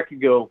I mean, I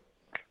could go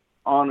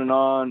on and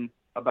on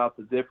about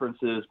the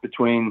differences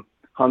between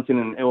hunting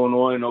in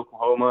Illinois and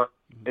Oklahoma.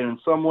 And in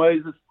some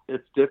ways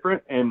it's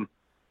different. And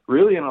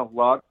really in a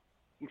lot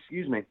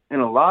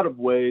of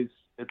ways,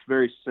 it's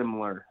very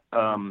similar.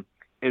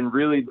 And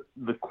really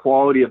the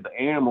quality of the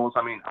animals,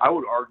 I mean, I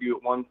would argue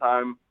at one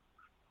time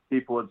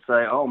people would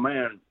say, oh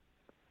man,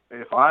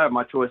 if I have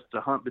my choice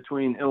to hunt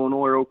between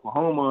Illinois or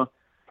Oklahoma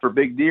for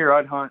big deer,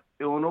 I'd hunt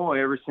Illinois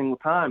every single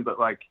time. But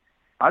like,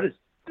 I just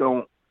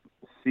don't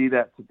see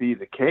that to be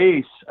the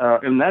case.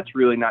 And that's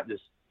really not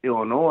just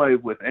Illinois,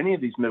 with any of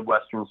these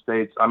Midwestern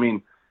states. I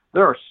mean,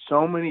 there are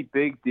so many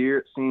big deer,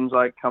 it seems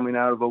like, coming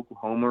out of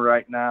Oklahoma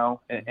right now.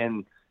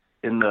 And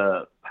in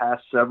the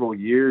past several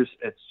years,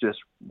 it's just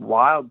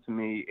wild to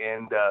me.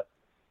 And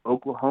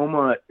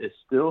Oklahoma is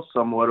still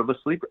somewhat of a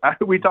sleeper.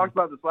 We talked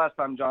about this last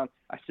time, John.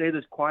 I say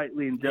this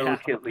quietly and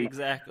delicately. Yeah,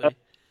 exactly.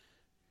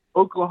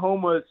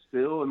 Oklahoma is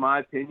still, in my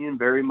opinion,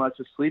 very much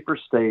a sleeper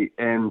state.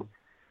 And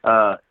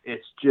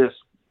it's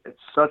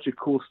such a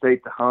cool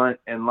state to hunt.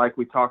 And like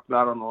we talked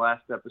about on the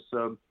last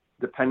episode,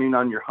 depending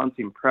on your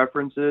hunting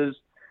preferences,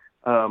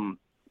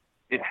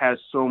 it has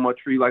so much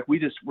for you. Like we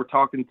just were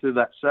talking to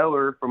that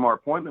seller from our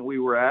appointment we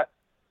were at,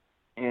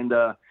 and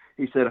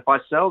he said, if I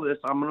sell this,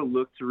 I'm going to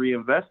look to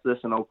reinvest this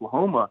in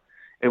Oklahoma.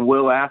 And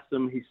Will asked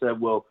him, he said,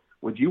 well,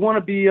 would you want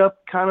to be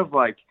up kind of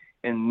like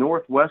in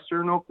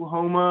northwestern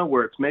Oklahoma,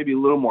 where it's maybe a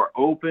little more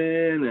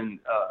open and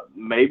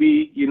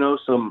maybe, you know,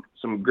 some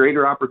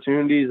greater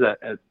opportunities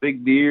at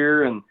big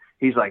deer? And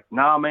he's like,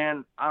 nah,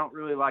 man, I don't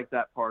really like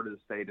that part of the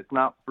state. It's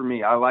not for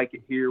me. I like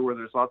it here where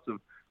there's lots of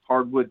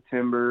hardwood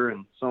timber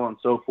and so on and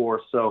so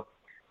forth. So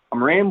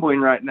I'm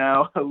rambling right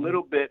now a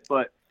little bit,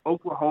 but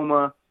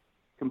Oklahoma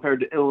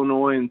compared to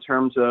Illinois in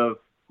terms of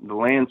the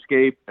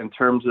landscape, in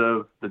terms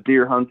of the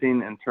deer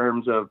hunting, in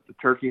terms of the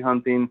turkey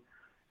hunting,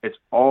 it's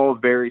all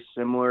very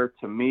similar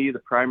to me. The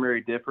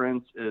primary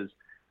difference is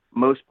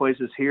most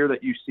places here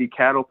that you see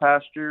cattle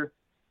pasture,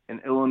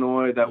 in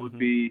Illinois that would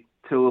be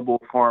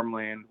tillable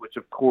farmland, which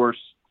of course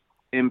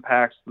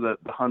impacts the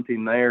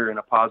hunting there in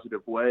a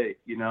positive way,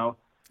 you know.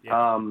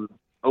 Yeah.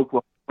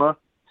 Oklahoma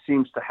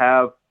seems to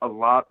have a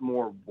lot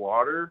more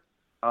water.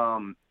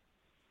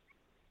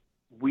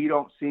 We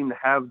don't seem to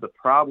have the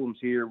problems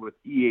here with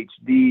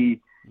EHD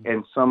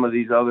and some of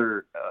these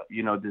other,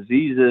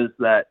 diseases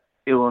that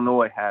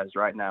Illinois has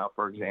right now,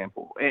 for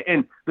example.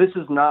 And this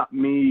is not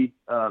me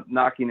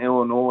knocking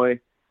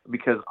Illinois,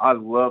 because I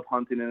love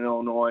hunting in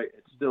Illinois.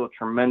 It's still a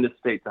tremendous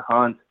state to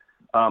hunt.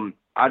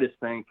 I just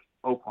think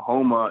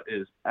Oklahoma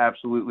is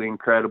absolutely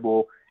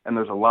incredible, and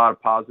there's a lot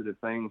of positive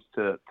things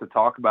to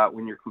talk about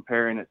when you're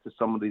comparing it to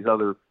some of these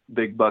other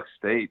big buck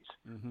states.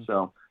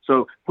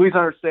 So please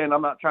understand,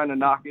 I'm not trying to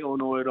knock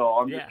Illinois at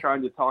all. I'm just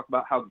trying to talk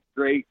about how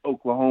great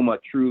Oklahoma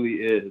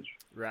truly is.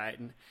 Right.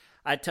 And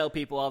I tell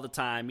people all the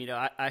time,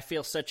 I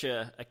feel such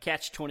a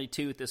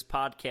catch-22 with this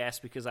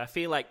podcast, because I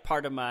feel like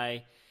part of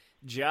my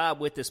job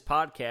with this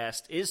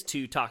podcast is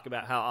to talk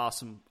about how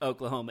awesome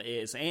Oklahoma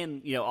is,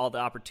 and all the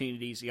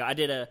opportunities. I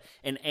did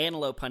an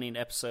antelope hunting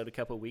episode a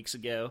couple of weeks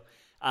ago,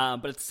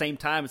 but at the same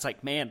time, it's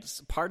like, man,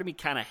 part of me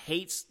kind of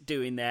hates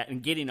doing that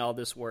and getting all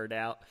this word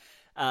out.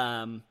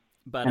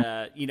 But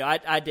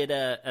I did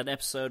an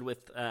episode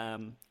with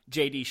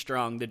J.D.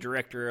 Strong, the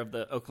director of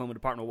the Oklahoma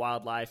Department of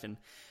Wildlife, and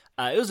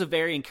it was a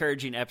very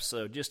encouraging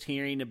episode, just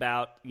hearing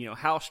about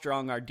how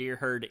strong our deer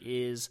herd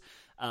is,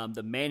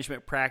 the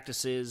management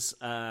practices,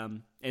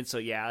 and so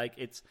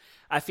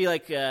I feel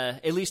like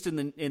at least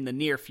in the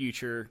near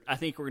future, I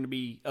think we're going to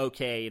be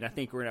okay, and I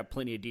think we're going to have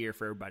plenty of deer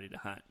for everybody to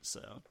hunt.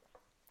 So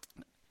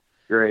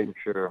great,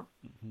 sure.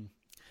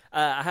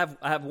 I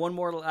have one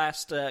more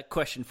last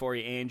question for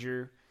you,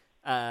 Andrew.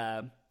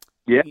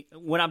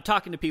 When I'm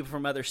talking to people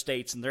from other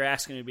states and they're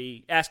asking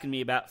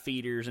me about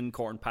feeders and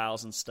corn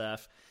piles and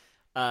stuff,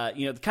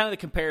 kind of the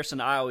comparison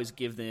I always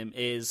give them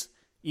is,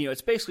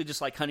 it's basically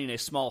just like hunting a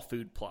small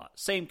food plot.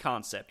 Same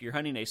concept. You're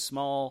hunting a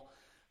small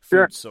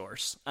food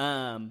source.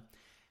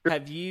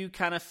 Have you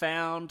kind of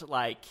found,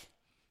 like,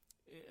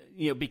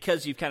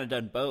 because you've kind of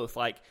done both,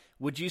 like,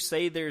 would you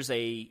say there's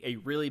a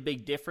really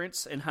big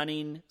difference in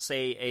hunting,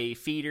 say, a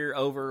feeder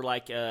over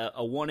like a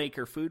 1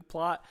 acre food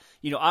plot?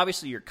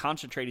 Obviously you're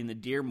concentrating the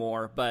deer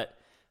more, but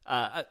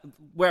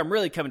where I'm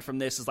really coming from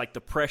this is like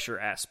the pressure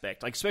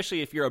aspect, like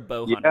especially if you're a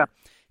bow hunter.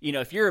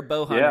 If you're a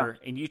bow hunter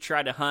and you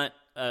try to hunt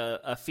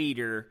a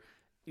feeder,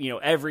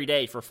 every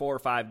day for 4 or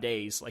 5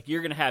 days, like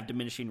you're going to have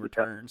diminishing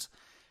returns.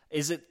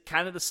 Is it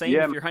kind of the same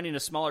if you're hunting a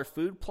smaller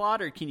food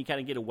plot, or can you kind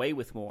of get away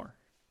with more?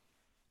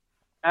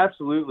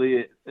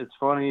 Absolutely. It's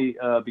funny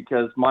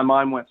because my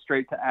mind went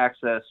straight to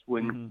access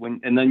when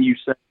and then you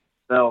said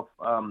yourself.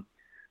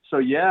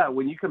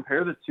 When you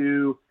compare the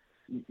two,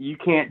 you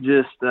can't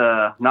just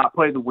not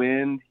play the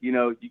wind.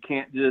 You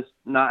can't just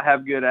not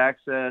have good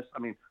access. I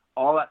mean,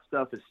 all that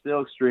stuff is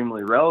still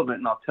extremely relevant.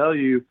 And I'll tell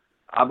you,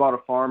 I bought a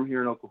farm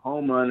here in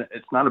Oklahoma, and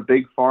it's not a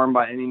big farm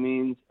by any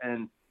means,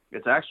 and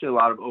it's actually a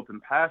lot of open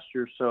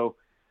pasture. So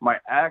my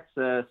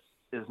access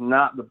is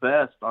not the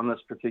best on this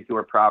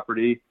particular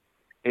property.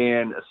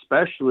 And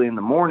especially in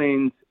the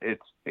mornings,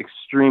 it's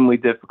extremely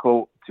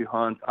difficult to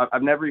hunt.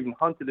 I've never even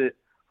hunted it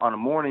on a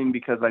morning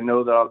because I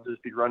know that I'll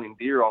just be running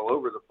deer all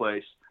over the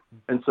place.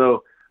 And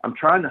so I'm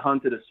trying to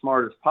hunt it as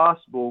smart as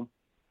possible.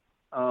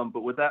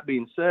 But with that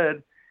being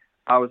said,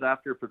 I was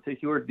after a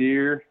particular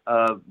deer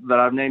that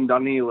I've named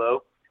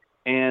Danilo,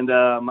 and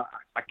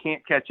I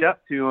can't catch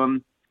up to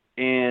him.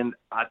 And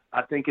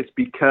I think it's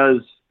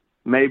because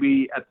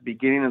maybe at the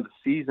beginning of the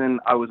season,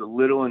 I was a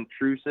little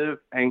intrusive,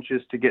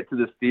 anxious to get to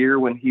this deer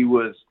when he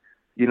was,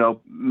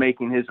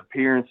 making his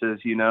appearances,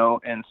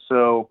 and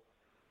so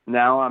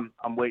now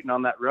I'm waiting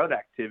on that rut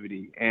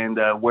activity, and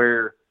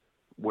where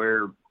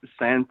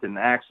scent and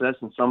access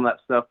and some of that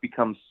stuff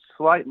becomes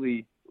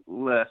slightly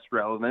less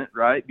relevant,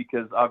 right?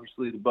 Because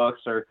obviously the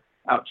bucks are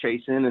out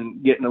chasing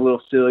and getting a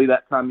little silly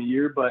that time of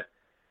year. But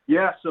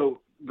yeah,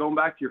 so going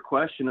back to your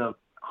question of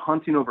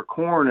hunting over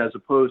corn as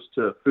opposed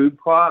to food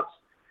plots,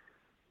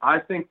 I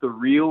think the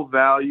real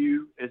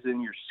value is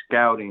in your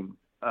scouting,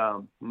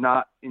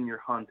 not in your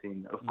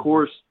hunting. Of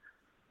course,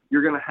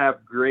 you're going to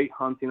have great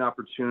hunting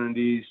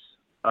opportunities,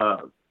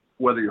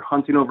 whether you're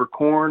hunting over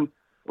corn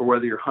or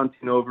whether you're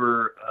hunting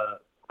over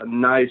a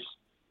nice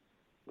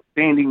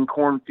standing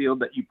cornfield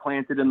that you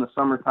planted in the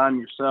summertime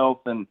yourself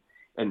and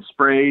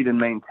sprayed and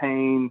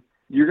maintained.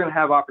 You're going to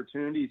have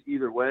opportunities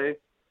either way,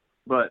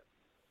 but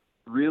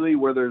really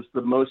where there's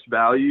the most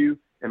value,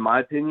 in my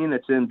opinion,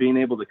 it's in being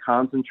able to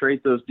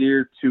concentrate those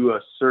deer to a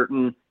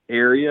certain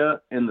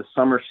area in the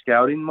summer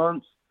scouting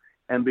months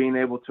and being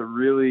able to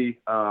really,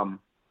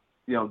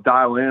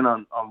 dial in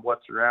on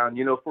what's around.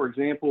 For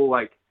example,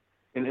 like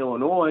in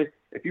Illinois,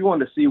 if you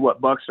want to see what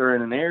bucks are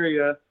in an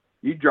area,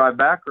 you drive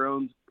back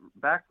roads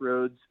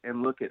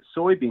and look at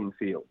soybean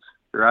fields,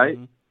 right?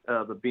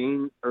 The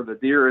bean or the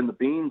deer in the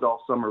beans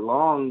all summer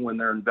long when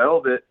they're in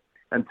velvet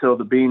until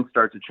the beans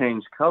start to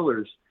change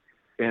colors.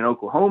 In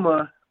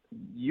Oklahoma,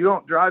 you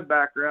don't drive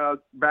back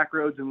roads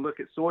and look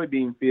at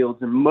soybean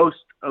fields in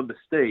most of the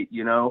state,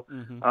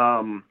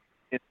 And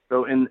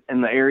so in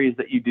the areas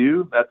that you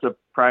do, that's a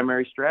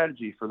primary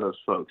strategy for those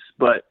folks.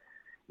 But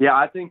yeah,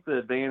 I think the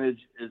advantage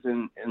is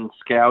in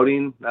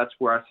scouting. That's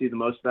where I see the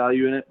most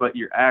value in it. But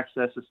your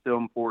access is still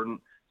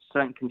important.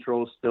 Scent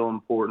control is still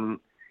important.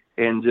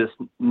 And just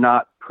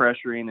not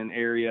pressuring an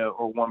area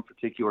or one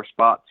particular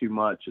spot too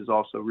much is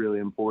also really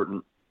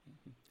important.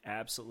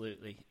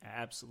 Absolutely.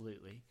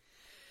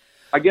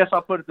 I guess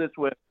I'll put it this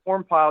way.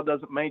 Corn pile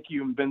doesn't make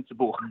you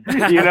invincible.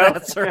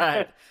 That's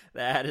right.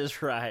 That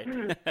is right.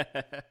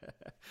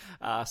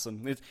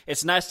 Awesome.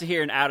 It's nice to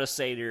hear an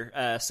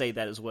out-of-stater say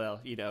that as well.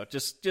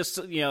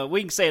 Just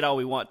we can say it all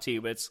we want to,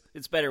 but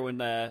it's better when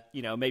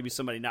maybe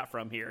somebody not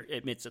from here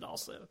admits it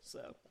also.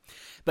 So,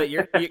 but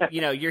you're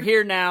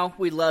here now.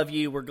 We love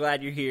you. We're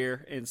glad you're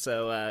here, and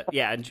so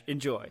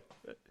enjoy.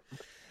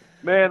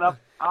 Man,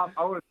 I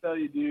want to tell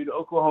you, dude,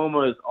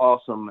 Oklahoma is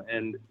awesome,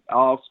 and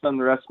I'll spend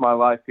the rest of my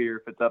life here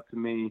if it's up to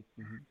me.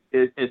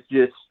 It's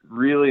just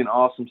really an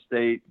awesome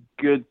state,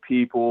 good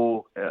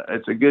people.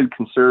 It's a good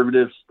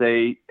conservative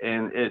state,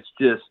 and it's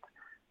just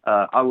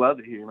I love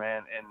it here,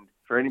 man. And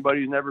for anybody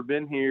who's never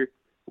been here,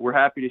 we're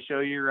happy to show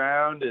you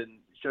around and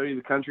show you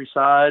the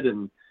countryside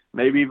and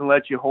maybe even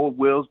let you hold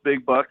Will's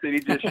big buck that he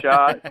just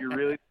shot if you're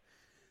really,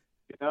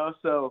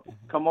 so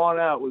come on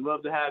out. We'd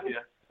love to have you.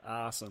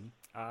 Awesome.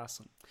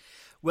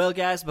 Well,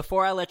 guys,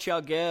 before I let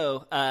y'all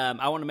go,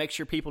 I want to make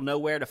sure people know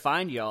where to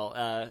find y'all.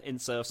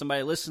 And so if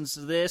somebody listens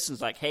to this and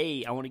is like,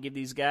 hey, I want to give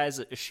these guys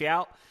a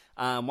shout,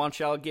 why don't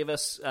y'all give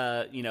us,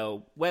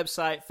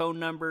 website, phone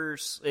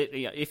numbers,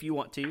 if you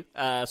want to,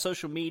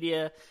 social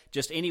media,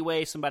 just any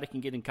way somebody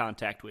can get in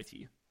contact with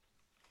you.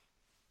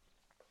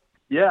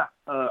 Yeah,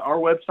 our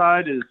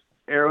website is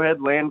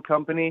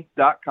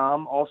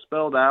arrowheadlandcompany.com, all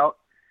spelled out.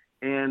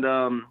 And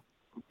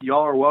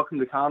y'all are welcome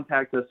to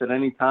contact us at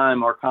any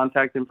time. Our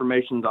contact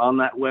information is on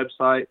that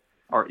website,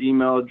 our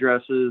email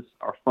addresses,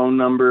 our phone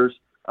numbers,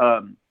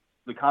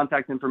 the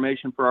contact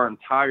information for our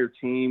entire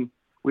team.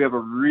 We have a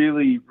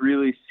really,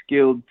 really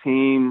skilled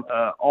team,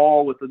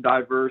 all with a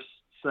diverse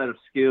set of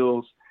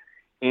skills.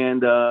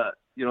 And,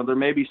 there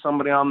may be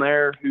somebody on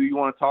there who you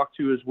want to talk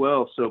to as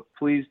well. So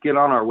please get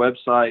on our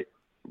website,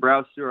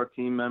 browse through our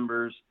team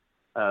members.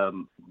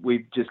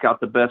 We've just got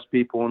the best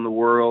people in the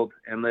world,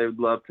 and they would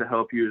love to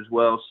help you as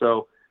well.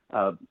 So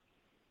I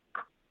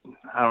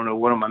don't know,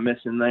 what am I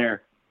missing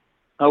there?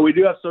 We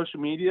do have social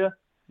media.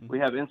 We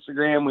have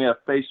Instagram. We have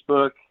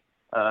Facebook.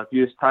 If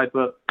you just type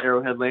up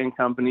Arrowhead Land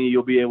Company,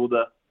 you'll be able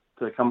to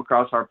come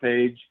across our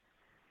page.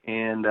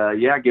 And,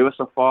 give us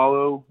a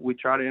follow. We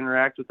try to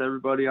interact with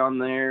everybody on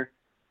there.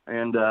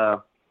 And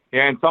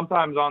and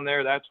sometimes on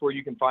there, that's where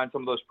you can find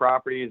some of those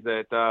properties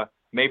that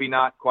maybe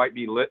not quite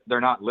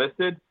they're not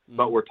listed,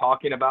 but we're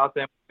talking about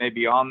them.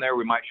 Maybe on there,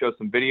 we might show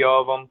some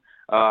video of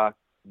them.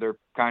 They're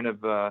kind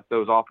of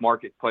those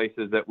off-market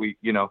places that we,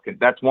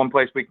 that's one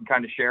place we can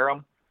kind of share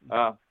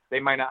them. They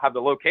might not have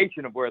the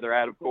location of where they're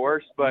at, of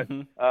course, but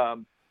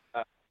one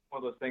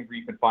of those things where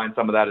you can find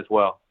some of that as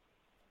well.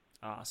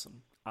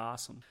 Awesome.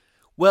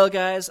 Well,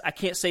 guys, I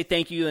can't say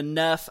thank you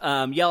enough.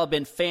 Y'all have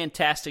been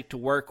fantastic to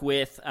work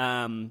with.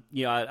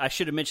 I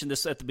should have mentioned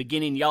this at the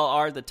beginning. Y'all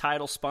are the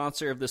title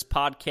sponsor of this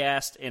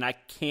podcast, and I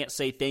can't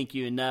say thank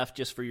you enough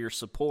just for your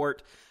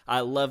support. I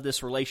love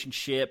this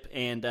relationship,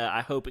 and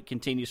I hope it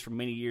continues for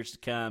many years to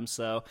come.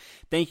 So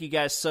thank you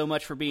guys so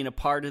much for being a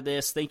part of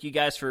this. Thank you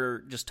guys for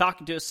just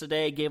talking to us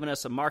today, giving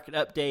us a market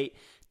update,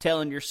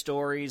 telling your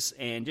stories,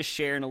 and just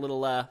sharing a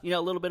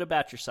little bit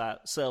about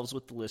yourselves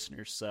with the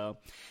listeners. So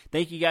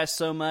thank you guys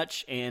so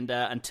much, and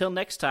until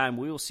next time,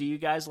 we will see you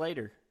guys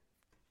later.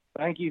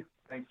 Thank you.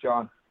 Thanks,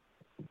 John.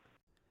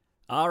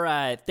 All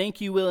right. Thank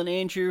you, Will and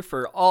Andrew,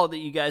 for all that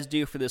you guys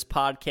do for this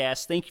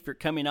podcast. Thank you for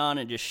coming on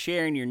and just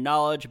sharing your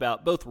knowledge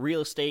about both real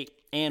estate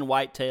and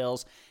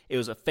whitetails. It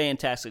was a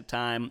fantastic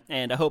time,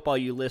 and I hope all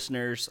you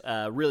listeners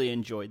really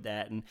enjoyed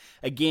that. And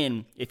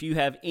again, if you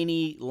have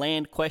any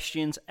land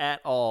questions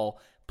at all,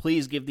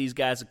 please give these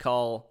guys a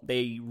call.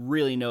 They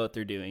really know what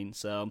they're doing.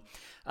 So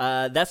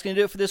that's going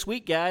to do it for this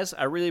week, guys.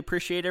 I really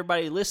appreciate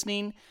everybody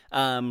listening.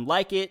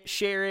 Like it,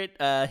 share it,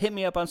 hit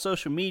me up on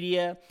social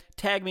media,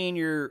 tag me in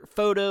your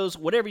photos,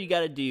 whatever you got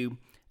to do.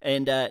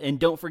 And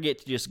don't forget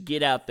to just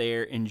get out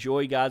there,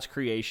 enjoy God's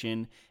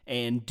creation,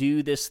 and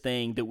do this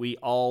thing that we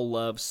all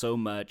love so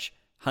much,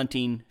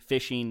 hunting,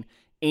 fishing,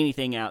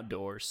 anything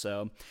outdoors.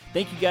 So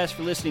thank you guys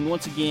for listening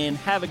once again.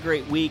 Have a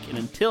great week, and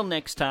until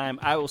next time,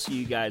 I will see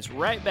you guys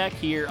right back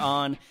here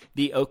on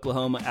the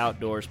Oklahoma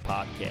Outdoors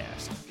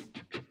Podcast.